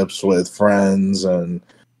relationships with friends and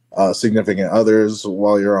significant others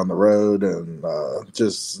while you're on the road. And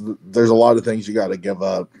just there's a lot of things you got to give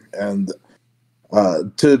up. And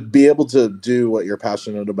to be able to do what you're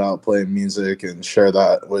passionate about, playing music, and share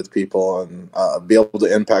that with people, and be able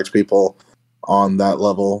to impact people on that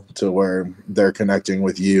level to where they're connecting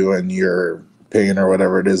with you and your pain or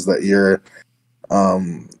whatever it is that you're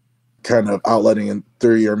um, kind of outletting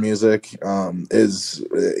through your music, is,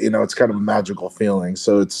 it's kind of a magical feeling.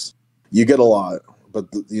 So you get a lot, but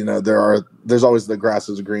there's always the grass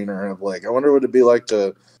is greener of like, I wonder what it'd be like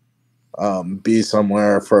to be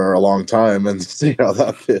somewhere for a long time and see how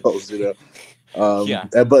that feels. Yeah.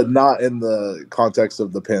 But not in the context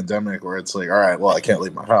of the pandemic where it's like, all right, well, I can't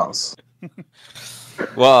leave my house.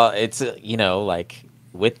 Well, it's like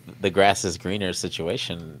with the grass is greener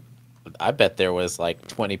situation, I bet there was like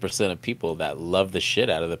 20% of people that loved the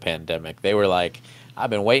shit out of the pandemic. They were like,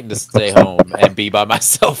 I've been waiting to stay home and be by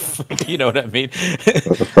myself. You know what I mean?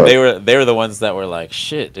 They were the ones that were like,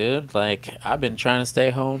 shit, dude, like I've been trying to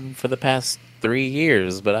stay home for the past 3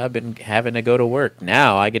 years, but I've been having to go to work.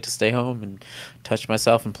 Now I get to stay home and touch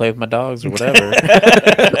myself and play with my dogs or whatever.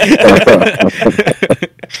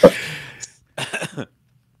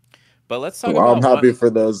 But let's talk Well, I'm about happy for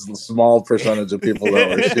those small percentage of people that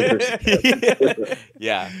were super.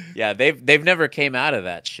 yeah. They've never came out of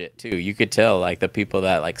that shit too. You could tell like the people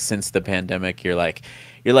that like since the pandemic, you're like,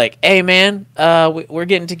 hey man, we're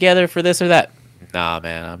getting together for this or that. Nah,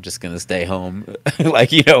 man, I'm just gonna stay home.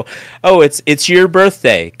 Like oh, it's your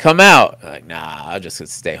birthday. Come out. Like, nah, I'll just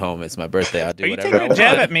stay home. It's my birthday. I'll do Are you whatever I taking a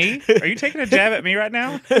jab want. at me? Are you taking a jab at me right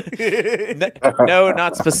now? No,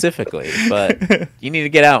 not specifically, but you need to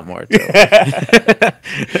get out more.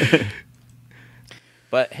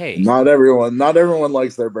 But hey, Not everyone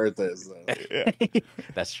likes their birthdays though.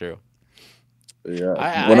 that's true.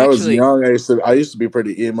 Yeah. When I was young, I used to be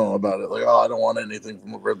pretty emo about it. Like, oh, I don't want anything for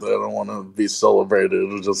my birthday. I don't want to be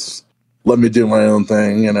celebrated. Just let me do my own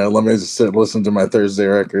thing. Let me just sit and listen to my Thursday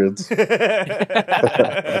records.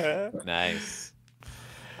 Nice.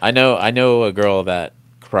 I know a girl that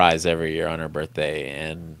cries every year on her birthday,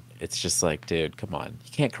 and it's just like, dude, come on.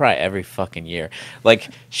 You can't cry every fucking year. Like,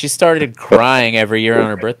 she started crying every year on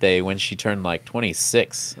her birthday when she turned, like,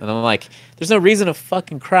 26. And I'm like, there's no reason to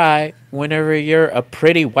fucking cry whenever you're a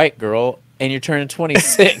pretty white girl and you're turning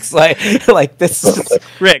 26. like this is...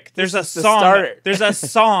 Rick, there's a the song. start. There's a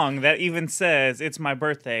song that even says, "It's my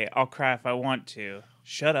birthday. I'll cry if I want to."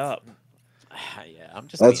 Shut up. Yeah, I'm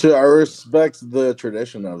just... That's true. I respect the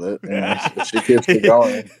tradition of it. She keeps it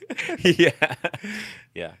going. Yeah.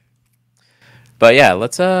 Yeah. But yeah,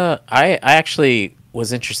 let's I actually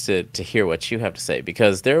was interested to hear what you have to say,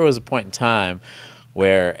 because there was a point in time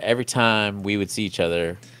where every time we would see each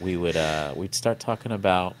other, we'd start talking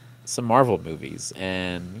about some Marvel movies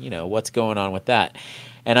and what's going on with that.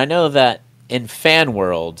 And I know that in fan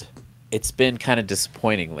world, it's been kind of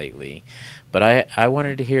disappointing lately. But I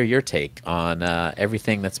wanted to hear your take on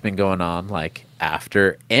everything that's been going on, like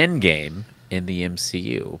after Endgame in the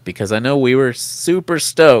MCU? Because I know we were super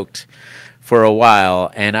stoked for a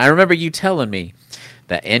while, and I remember you telling me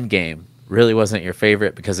that Endgame really wasn't your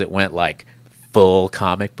favorite because it went like full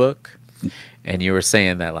comic book, and you were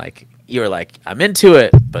saying that like you were like, I'm into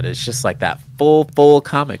it, but it's just like that full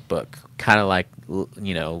comic book, kind of like,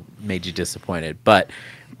 you know, made you disappointed. But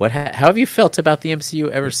how have you felt about the MCU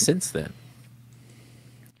ever since then?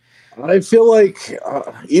 I feel like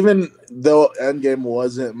even though Endgame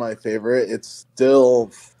wasn't my favorite, it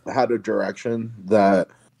still had a direction that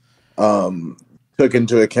um, took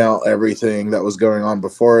into account everything that was going on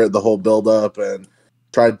before it, the whole build up, and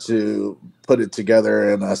tried to put it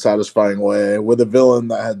together in a satisfying way with a villain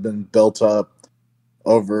that had been built up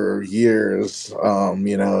over years,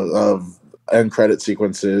 you know, of end credit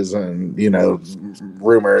sequences and, you know,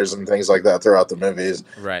 rumors and things like that throughout the movies.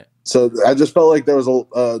 Right. So I just felt like there was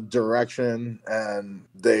a direction, and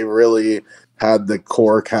they really had the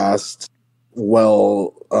core cast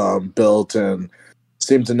well built and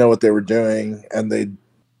seemed to know what they were doing. And they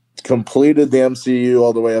completed the MCU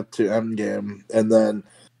all the way up to Endgame. And then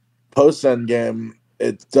post Endgame,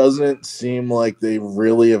 it doesn't seem like they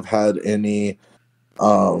really have had any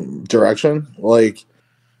direction. Like,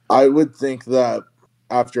 I would think that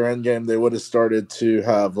after Endgame, they would have started to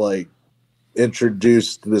have like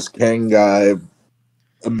introduced this Kang guy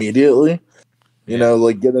immediately. You know,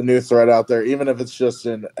 like get a new threat out there, even if it's just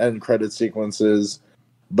in end credit sequences.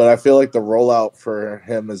 But I feel like the rollout for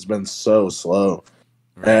him has been so slow.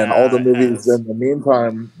 And all the movies in the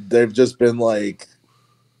meantime, they've just been like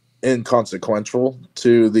inconsequential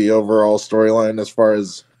to the overall storyline as far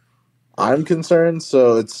as I'm concerned.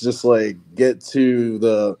 So it's just like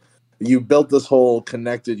you built this whole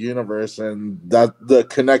connected universe, and that the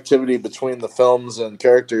connectivity between the films and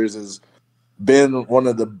characters has been one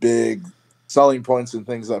of the big selling points and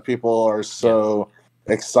things that people are so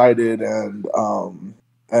excited and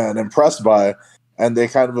impressed by, and they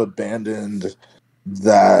kind of abandoned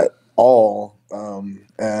that all.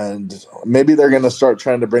 And maybe they're going to start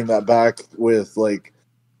trying to bring that back with like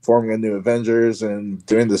forming a new Avengers and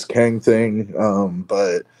doing this Kang thing.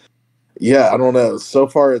 But yeah, I don't know. So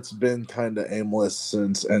far, it's been kind of aimless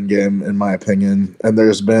since Endgame, in my opinion. And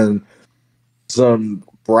there's been some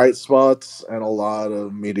bright spots and a lot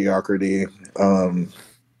of mediocrity.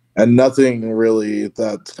 And nothing really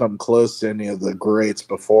that's come close to any of the greats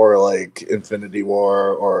before, like Infinity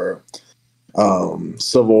War or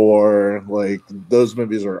Civil War. Like, those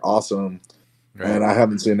movies are awesome. Right. And I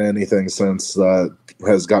haven't seen anything since that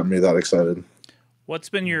has gotten me that excited. What's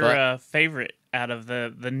been your favorite out of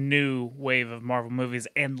the new wave of Marvel movies,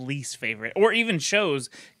 and least favorite? Or even shows,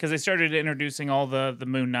 because they started introducing all the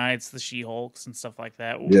Moon Knights, the She-Hulks, and stuff like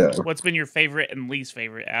that. Yeah. What's been your favorite and least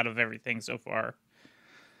favorite out of everything so far?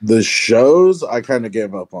 The shows I kind of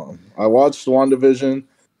gave up on. I watched WandaVision.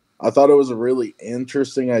 I thought it was a really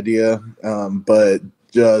interesting idea, but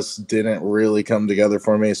just didn't really come together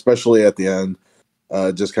for me, especially at the end.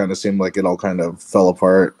 Just kind of seemed like it all kind of fell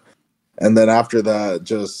apart. And then after that,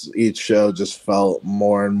 just each show just felt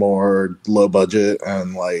more and more low budget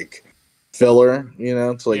and like filler, you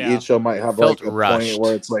know? It's like each show might have like a point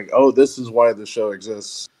where it's like, oh, this is why the show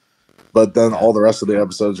exists. But then all the rest of the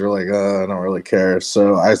episodes are like, I don't really care.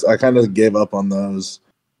 So I kind of gave up on those.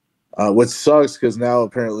 Which sucks, because now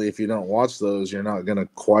apparently if you don't watch those, you're not going to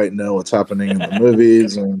quite know what's happening in the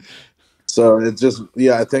movies. And so it just,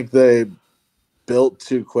 I think they built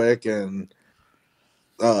too quick, and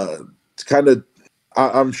kind of,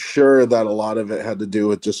 I'm sure that a lot of it had to do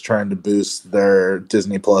with just trying to boost their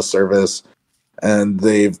Disney Plus service. And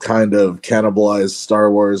they've kind of cannibalized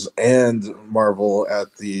Star Wars and Marvel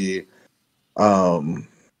at the,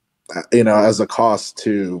 as a cost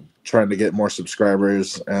to trying to get more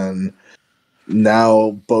subscribers. And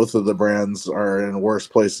now both of the brands are in worse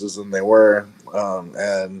places than they were.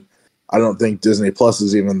 And I don't think Disney Plus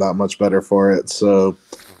is even that much better for it. So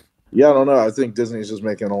yeah, I don't know. I think Disney's just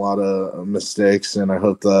making a lot of mistakes, and I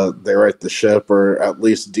hope that they right the ship, or at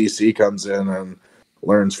least DC comes in and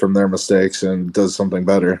learns from their mistakes and does something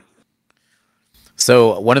better.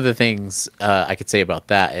 So one of the things I could say about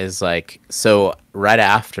that is like, so right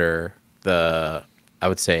after I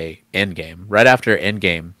would say Endgame,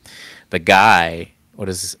 the guy,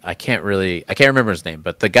 I can't remember his name,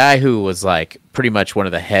 but the guy who was like pretty much one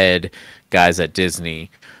of the head guys at Disney,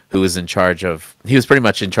 who was he was pretty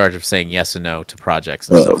much in charge of saying yes and no to projects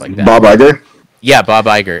and stuff like that. Bob Iger? Yeah, Bob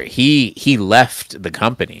Iger. He left the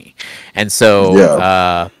company. And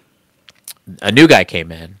so a new guy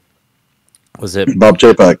came in. Was it Bob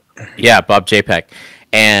Chapek? Yeah, Bob Chapek.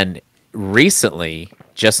 And recently,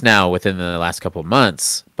 just now within the last couple of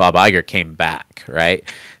months, Bob Iger came back, right,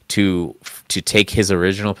 to take his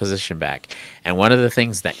original position back. And one of the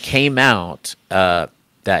things that came out that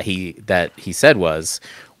he said was,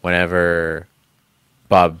 whenever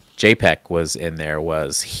Bob JPEG was in there,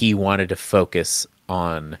 was he wanted to focus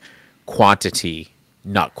on quantity,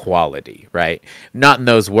 not quality, right? Not in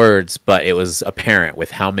those words, but it was apparent with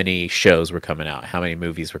how many shows were coming out, how many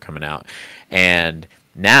movies were coming out. And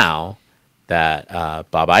now that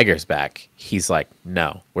Bob Iger's back, he's like,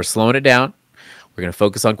 no, we're slowing it down. We're going to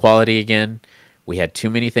focus on quality again. We had too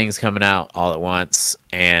many things coming out all at once.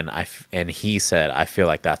 And he said, I feel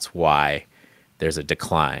like that's why there's a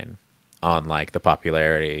decline on like the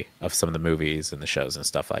popularity of some of the movies and the shows and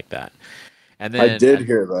stuff like that. And then I did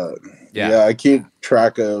hear that. Yeah, I keep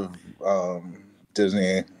track of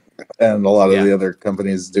Disney and a lot of the other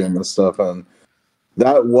companies doing this stuff, and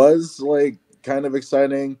that was like kind of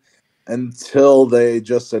exciting until they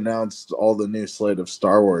just announced all the new slate of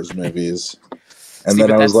Star Wars movies. And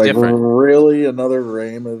then I was like, different. Really? Another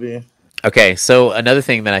Rey movie? Okay, so another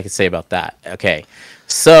thing that I could say about that. Okay,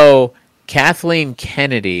 so Kathleen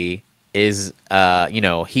Kennedy is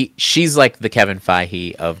she's like the Kevin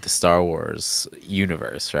Feige of the Star Wars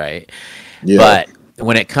universe, right? Yeah. But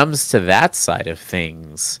when it comes to that side of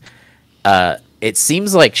things, it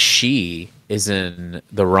seems like she is in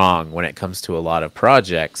the wrong when it comes to a lot of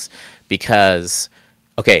projects, because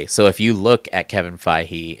okay, so if you look at Kevin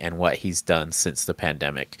Feige and what he's done since the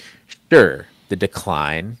pandemic, sure, the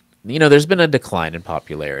decline, there's been a decline in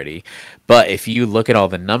popularity, but if you look at all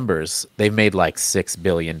the numbers, they've made like $6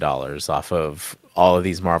 billion off of all of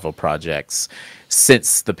these Marvel projects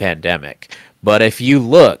since the pandemic. But if you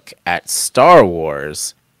look at Star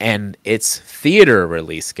Wars and its theater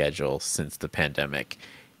release schedule since the pandemic,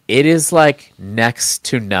 it is like next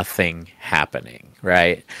to nothing happening,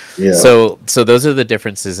 right? Yeah. So those are the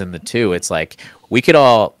differences in the two. It's like we could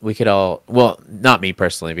all, well, not me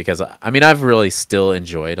personally, because I mean, I've really still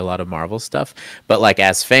enjoyed a lot of Marvel stuff, but like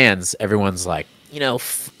as fans, everyone's like,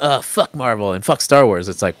 fuck Marvel and fuck Star Wars.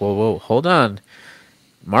 It's like, whoa, hold on.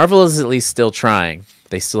 Marvel is at least still trying.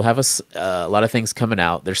 They still have a lot of things coming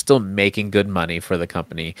out. They're still making good money for the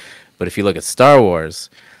company. But if you look at Star Wars,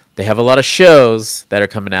 they have a lot of shows that are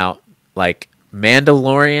coming out. Like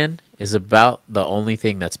Mandalorian is about the only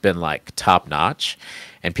thing that's been like top notch,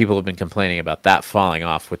 and people have been complaining about that falling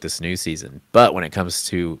off with this new season. But when it comes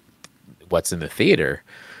to what's in the theater,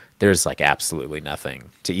 there's like absolutely nothing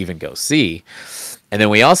to even go see. And then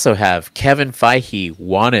we also have Kevin Feige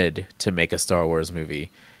wanted to make a Star Wars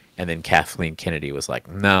movie, and then Kathleen Kennedy was like,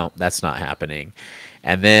 no, that's not happening.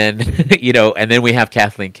 And then, and then we have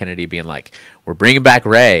Kathleen Kennedy being like, we're bringing back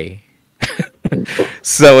Rey.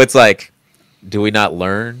 So it's like, do we not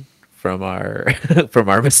learn from our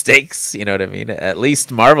mistakes? You know what I mean? At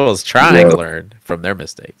least Marvel is trying to learn from their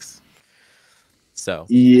mistakes. So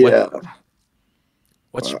yeah,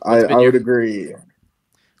 I would agree.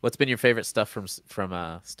 What's been your favorite stuff from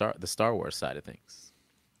the Star Wars side of things?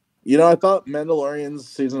 I thought Mandalorian's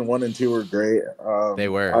season 1 and 2 were great. They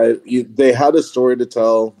were. They had a story to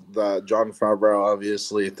tell that Jon Favreau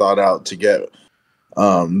obviously thought out to get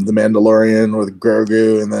the Mandalorian with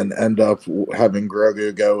Grogu, and then end up having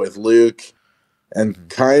Grogu go with Luke, and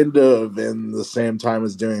kind of in the same time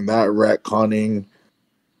as doing that, retconning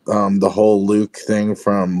the whole Luke thing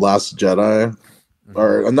from Last Jedi,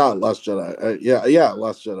 or not Last Jedi,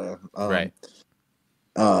 Last Jedi, right?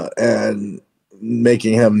 And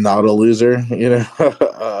making him not a loser,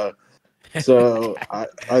 so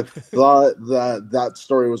I thought that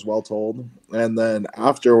story was well told. And then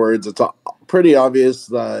afterwards, it's pretty obvious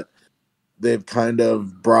that they've kind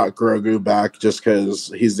of brought Grogu back just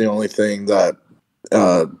because he's the only thing that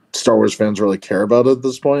Star Wars fans really care about at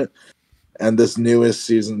this point. And this newest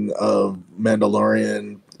season of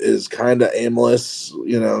Mandalorian is kind of aimless,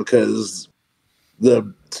 because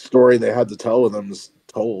the story they had to tell with him is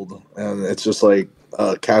told, and it's just like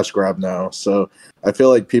a cash grab now. So I feel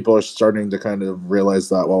like people are starting to kind of realize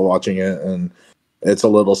that while watching it, and it's a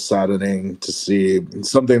little saddening to see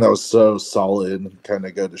something that was so solid kind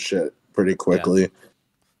of go to shit pretty quickly.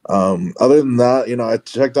 Other than that, I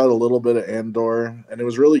checked out a little bit of Andor, and it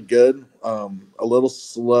was really good. A little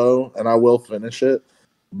slow, and I will finish it,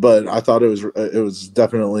 but I thought it was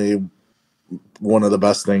definitely one of the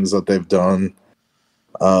best things that they've done.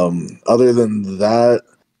 Other than that,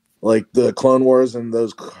 like the Clone Wars and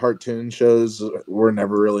those cartoon shows were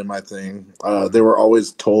never really my thing. They were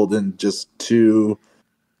always told in just too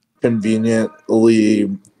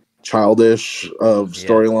conveniently childish of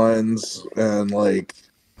storylines, and like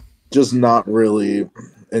just not really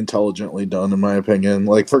intelligently done, in my opinion.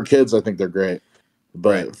 Like for kids, I think they're great,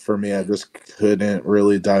 Right. but for me, I just couldn't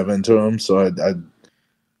really dive into them. So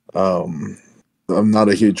I'm not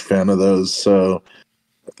a huge fan of those. So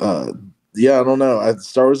uh, yeah, I don't know.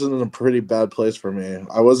 Star Wars is in a pretty bad place for me.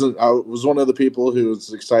 I wasn't. I was one of the people who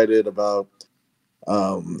was excited about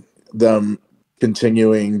them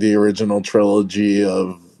continuing the original trilogy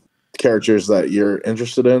of characters that you're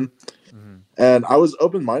interested in. Hmm. And I was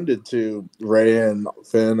open minded to Ray and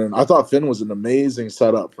Finn, and I thought Finn was an amazing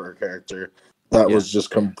setup for a character that Yeah. was just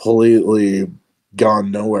completely gone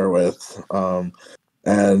nowhere with.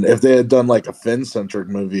 And if they had done like a Finn centric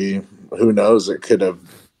movie, who knows? It could have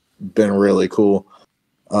been really cool.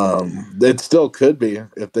 It still could be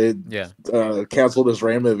if they Yeah. cancel this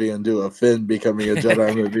Ray movie and do a Finn becoming a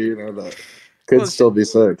Jedi movie. You know, that could Well, still be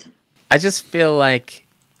sick. I just feel like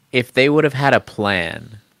if they would have had a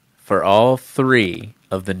plan for all three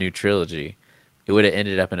of the new trilogy, it would have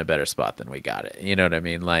ended up in a better spot than we got it. You know what I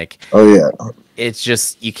mean? Like, Oh yeah, it's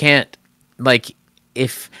just you can't like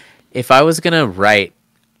if I was gonna write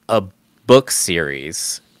a book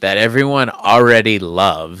series that everyone already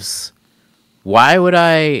loves, why would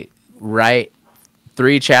I write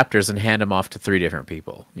 3 chapters and hand them off to 3 different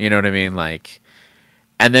people? You know what I mean? Like,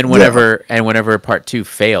 and then yeah. whenever part 2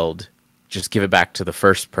 failed, just give it back to the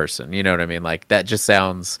first person. You know what I mean? Like, that just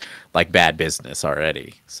sounds like bad business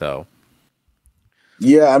already. So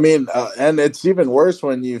Yeah, I mean, and it's even worse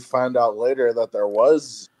when you find out later that there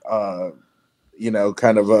was,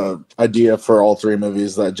 kind of a idea for all three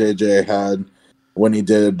movies that JJ had when he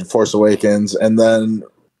did Force Awakens, and then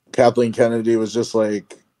Kathleen Kennedy was just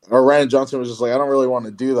like, or Ryan Johnson was just like, I don't really want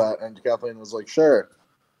to do that, and Kathleen was like, sure,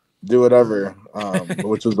 do whatever,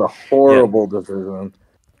 which was a yeah, horrible decision.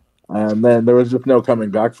 And then there was just no coming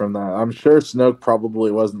back from that. I'm sure Snoke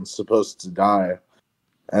probably wasn't supposed to die.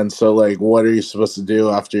 And so, like, what are you supposed to do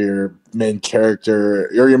after your main character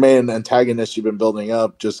or your main antagonist you've been building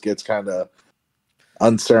up just gets kind of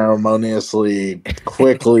unceremoniously,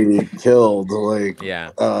 quickly killed? Like,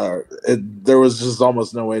 yeah, there was just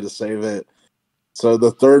almost no way to save it. So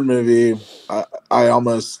the third movie, I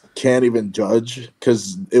almost can't even judge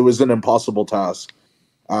because it was an impossible task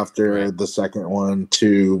after right, the second one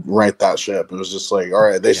to right that ship. It was just like, all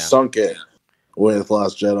right, they yeah. sunk it with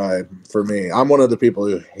Last Jedi for me. I'm one of the people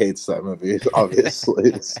who hates that movie,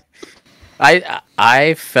 obviously.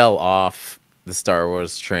 I fell off the Star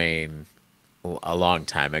Wars train a long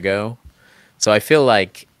time ago. So I feel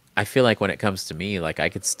like when it comes to me, like I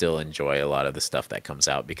could still enjoy a lot of the stuff that comes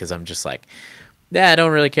out because I'm just like, yeah, I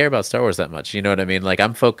don't really care about Star Wars that much. You know what I mean? Like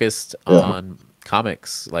I'm focused Yeah. on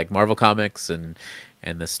comics, like Marvel comics and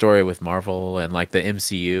the story with Marvel and like the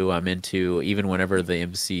MCU I'm into. Even whenever the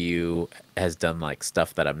MCU has done like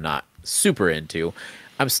stuff that I'm not super into,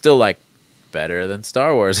 I'm still like better than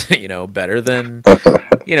Star Wars, better than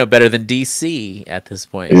DC at this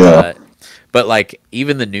point. Yeah. But like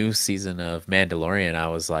even the new season of Mandalorian,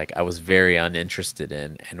 I was very uninterested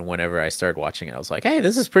in, and whenever I started watching it, I was like, hey,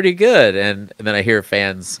 this is pretty good, and then I hear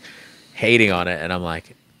fans hating on it, and I'm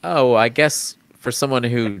like, oh, I guess for someone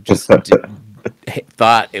who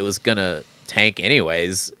thought it was gonna tank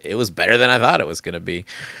anyways, it was better than I thought it was gonna be.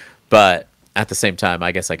 But at the same time,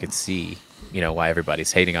 I guess I could see, why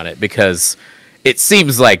everybody's hating on it because it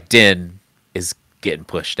seems like Din is getting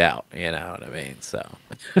pushed out. You know what I mean? So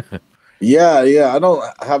Yeah, yeah. I don't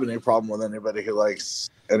have any problem with anybody who likes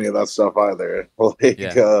any of that stuff either. Like,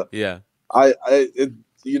 yeah, yeah, it,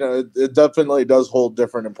 it definitely does hold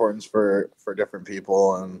different importance for different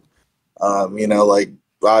people, and like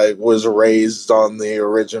I was raised on the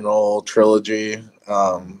original trilogy,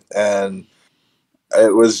 and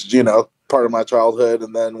it was part of my childhood.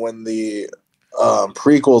 And then when the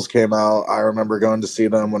prequels came out, I remember going to see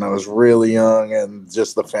them when I was really young, and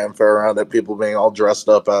just the fanfare around it, people being all dressed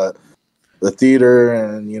up at the theater,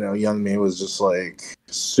 and young me was just like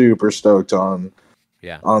super stoked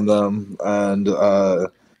yeah, on them. And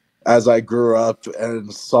as I grew up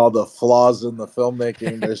and saw the flaws in the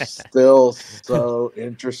filmmaking, they're still so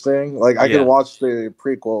interesting. Like I could yeah. watch the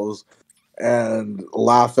prequels and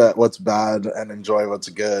laugh at what's bad and enjoy what's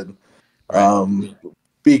good. Right. Um,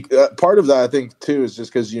 Part of that, I think, too, is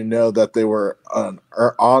just because that they were an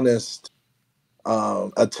honest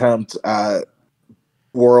attempt at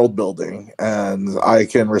world building, and I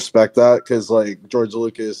can respect that because, like, George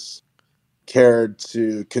Lucas cared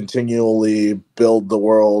to continually build the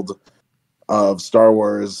world of Star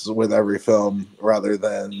Wars with every film rather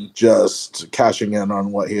than just cashing in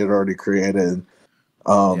on what he had already created.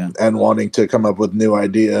 Yeah. and wanting to come up with new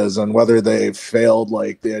ideas, and whether they failed,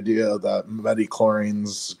 like the idea that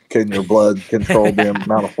metachlorines in your blood control the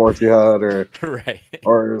amount of force you had, Right.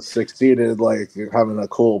 or succeeded, like having a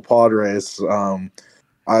cool pod race.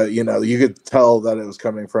 You could tell that it was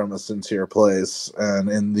coming from a sincere place, and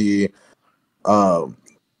in the um,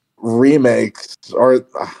 remakes, or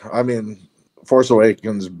I mean, Force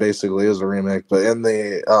Awakens basically is a remake, but in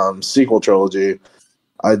the sequel trilogy,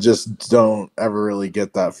 I just don't ever really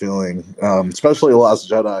get that feeling. Especially Last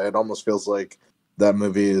Jedi, it almost feels like that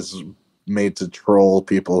movie is made to troll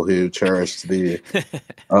people who cherished the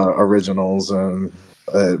originals, and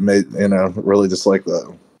it made really dislike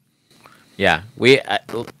that. Yeah,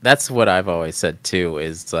 that's what I've always said too.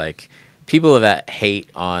 Is like people that hate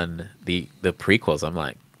on the prequels. I'm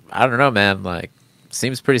like, I don't know, man. Like,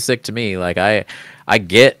 seems pretty sick to me. Like, I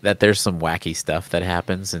get that there's some wacky stuff that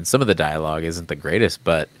happens, and some of the dialogue isn't the greatest.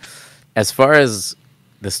 But as far as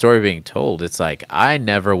the story being told, it's like I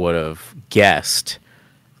never would have guessed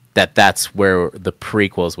that that's where the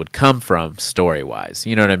prequels would come from story wise.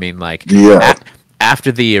 You know what I mean? Like, Yeah,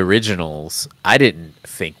 after the originals, I didn't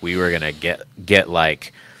think we were gonna get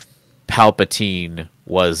like Palpatine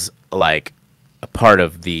was like a part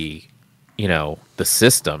of the the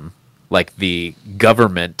system, like the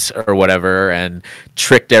government or whatever, and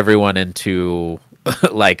tricked everyone into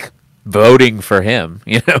like voting for him,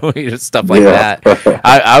 stuff like yeah, that.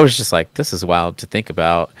 I was just like, this is wild to think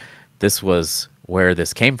about. This was where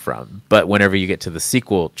this came from. But whenever you get to the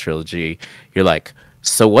sequel trilogy, you're like,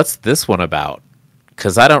 so what's this one about?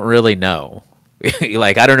 Because I don't really know.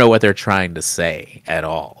 Like, I don't know what they're trying to say at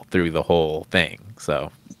all through the whole thing.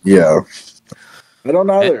 So, yeah. I don't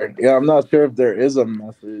eh, either. Yeah, I'm not sure if there is a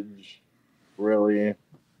message really,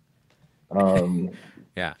 um,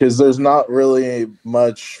 yeah, because there's not really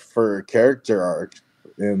much for character arc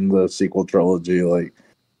in the sequel trilogy. Like,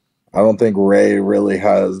 I don't think Rey really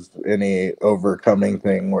has any overcoming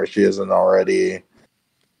thing where she isn't already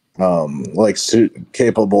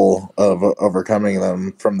capable of overcoming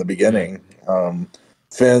them from the mm, beginning.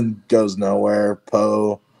 Finn goes nowhere.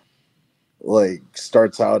 Poe like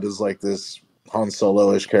starts out as like this Han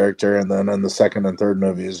Solo-ish character, and then in the second and third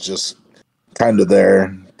movie is just kind of there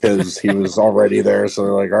because he was already there. So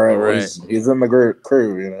they're like, all right, well right. he's in the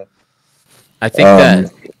crew. I think Um,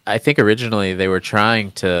 that I think originally they were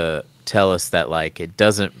trying to tell us that like it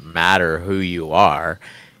doesn't matter who you are,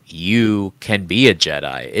 you can be a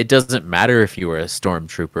Jedi. It doesn't matter if you were a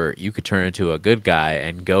stormtrooper, you could turn into a good guy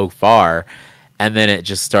and go far. And then it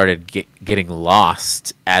just started getting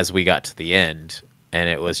lost as we got to the end, and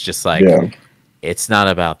it was just like yeah, it's not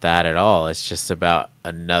about that at all. It's just about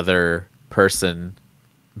another person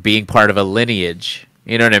being part of a lineage.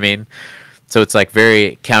 You know what I mean? So it's like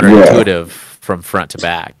very yeah, counterintuitive from front to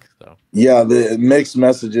back. So yeah. The mixed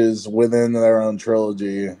messages within their own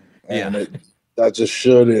trilogy, yeah, and that just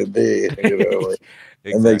shouldn't be. Like,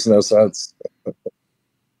 it makes exactly. no sense.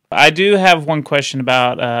 I do have one question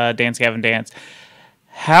about Dance Gavin Dance.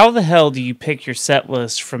 How the hell do you pick your set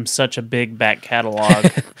list from such a big back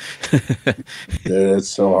catalog? Dude, it's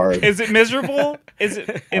so hard. Is it miserable? Is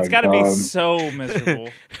it? It's My got to be God. so miserable.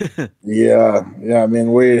 Yeah, yeah. I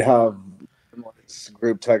mean, we have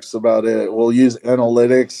group texts about it. We'll use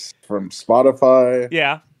analytics from Spotify,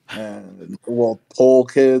 Yeah. and we'll poll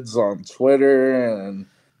kids on Twitter, and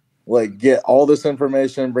like get all this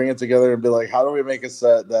information, bring it together, and be like, how do we make a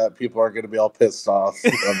set that people aren't going to be all pissed off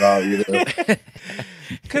about?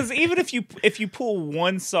 Because even if you pull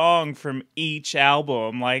one song from each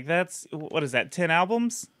album, like that's what is that? 10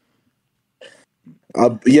 albums?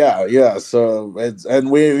 Yeah, yeah. So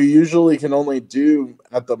we usually can only do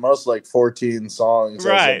at the most like 14 songs as a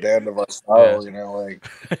Right. band of our Yeah. style. Like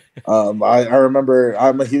I remember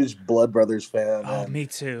I'm a huge Blood Brothers fan, Oh, and me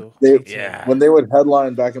too. they Me too. Yeah. when they would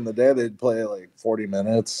headline back in the day, they'd play like 40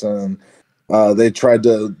 minutes, and they tried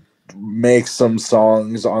to make some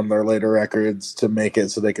songs on their later records to make it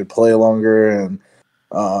so they could play longer, and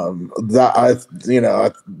that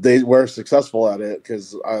they were successful at it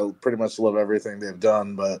because I pretty much love everything they've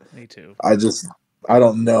done, but Me too. I just I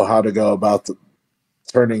don't know how to go about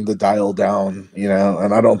turning the dial down,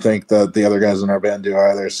 and I don't think that the other guys in our band do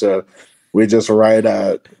either. So we just write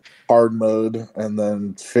at hard mode and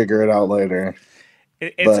then figure it out later.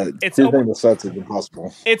 It, it's But it's choosing almost the sets is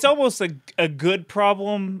impossible. it's almost a good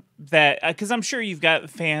problem that because I'm sure you've got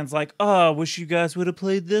fans like, oh, I wish you guys would have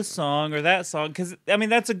played this song or that song, because I mean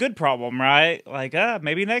that's a good problem, right? Like,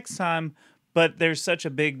 maybe next time. But there's such a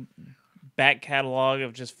big back catalog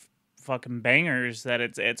of just fucking bangers that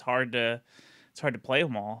it's hard to play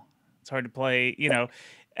them all. It's hard to play,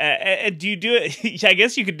 Do you do it? I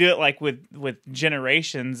guess you could do it like with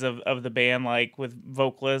generations of the band, like with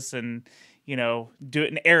vocalists, and do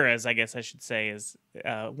it in eras. I guess I should say is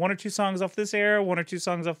one or two songs off this era, one or two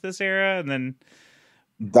songs off this era, and then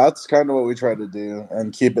That's kind of what we try to do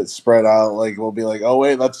and keep it spread out. Like we'll be like, oh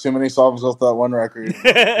wait, that's too many songs off that one record.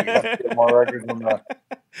 We have to get more records than that.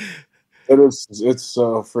 It's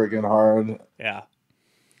so freaking hard. Yeah.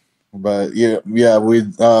 But yeah, we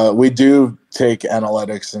do take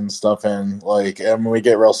analytics and stuff in, like, and we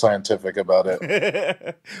get real scientific about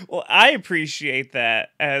it. Well, I appreciate that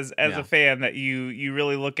as a fan, that you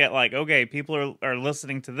really look at like, okay, people are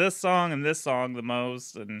listening to this song and this song the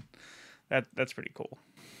most, and that's pretty cool.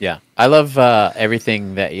 Yeah, I love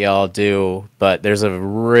everything that y'all do, but there's a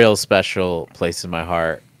real special place in my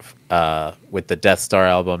heart with the Death Star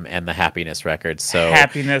album and the Happiness record. So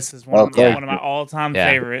Happiness is one of my all-time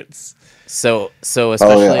favorites. So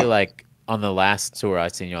especially like on the last tour I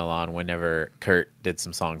seen y'all on, whenever Kurt did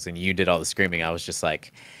some songs and you did all the screaming, I was just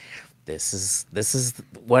like, this is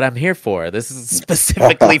what I'm here for. This is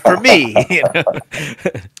specifically for me.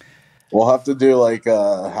 We'll have to do like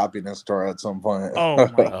a Happiness tour at some point. Oh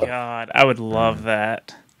my god, I would love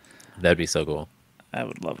that. That'd be so cool. I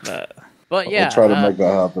would love that. But yeah, we'll try to make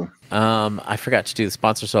that happen. I forgot to do the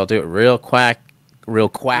sponsor, so I'll do it real quack.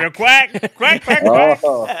 Quack, quack, quack.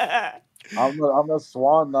 Oh, I'm a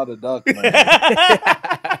swan, not a duck, man.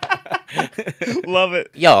 Love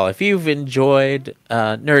it. Y'all, if you've enjoyed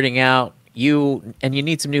nerding out, you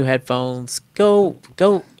need some new headphones, go.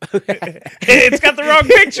 It's got the wrong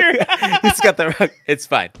picture. It's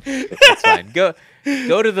fine. It's fine. Go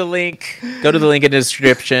to the link in the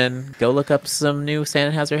description. Go look up some new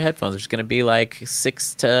Sennheiser headphones. There's going to be like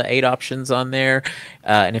 6 to 8 options on there.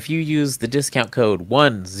 And if you use the discount code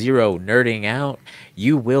 10nerdingout,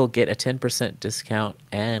 you will get a 10% discount.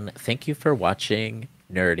 And thank you for watching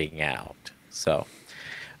Nerding Out. So,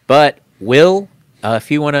 but Will,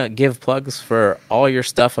 if you want to give plugs for all your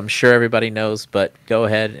stuff, I'm sure everybody knows, but go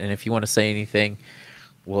ahead. And if you want to say anything,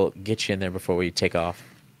 we'll get you in there before we take off.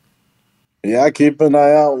 Yeah, keep an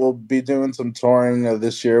eye out. We'll be doing some touring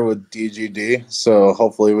this year with DGD, so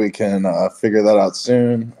hopefully we can figure that out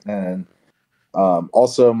soon. And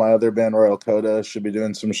also, my other band, Royal Coda, should be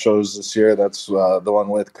doing some shows this year. That's the one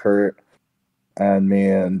with Kurt and me,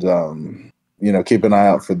 and keep an eye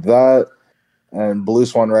out for that. And Blue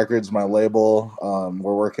Swan Records, my label,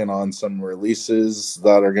 we're working on some releases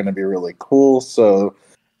that are going to be really cool. So,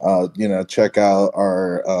 check out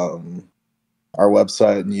our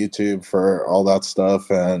website and YouTube for all that stuff,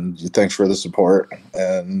 and thanks for the support,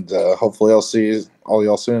 and hopefully I'll see all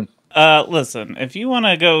y'all soon. Listen, if you want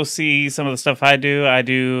to go see some of the stuff I do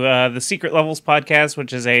the Secret Levels podcast,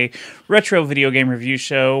 which is a retro video game review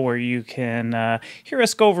show where you can hear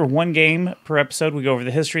us go over one game per episode. We go over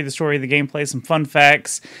the history, the story, the gameplay, some fun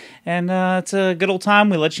facts, and it's a good old time.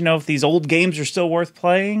 We let you know if these old games are still worth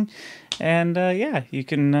playing. And you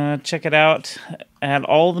can check it out at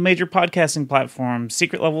all the major podcasting platforms,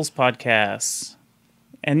 Secret Levels Podcasts.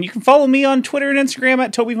 And you can follow me on Twitter and Instagram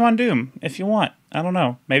at Toby Von Doom if you want. I don't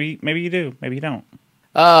know. Maybe you do. Maybe you don't.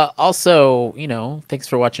 Also, thanks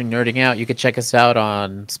for watching Nerding Out. You can check us out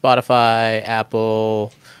on Spotify,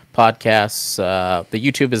 Apple Podcasts. The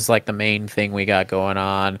YouTube is like the main thing we got going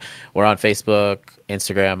on. We're on Facebook,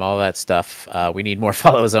 Instagram, all that stuff. We need more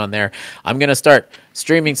follows on there. I'm going to start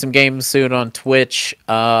streaming some games soon on Twitch.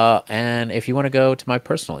 And if you want to go to my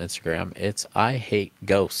personal Instagram, it's I Hate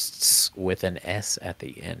Ghosts with an S at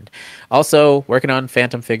the end. Also, working on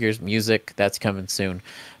Phantom Figures music. That's coming soon.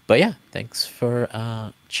 But yeah, thanks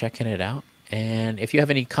for checking it out. And if you have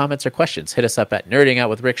any comments or questions, hit us up at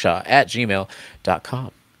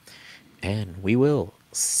nerdingoutwithrickshaw@gmail.com. And we will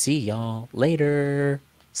see y'all later.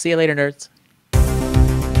 See you later, nerds.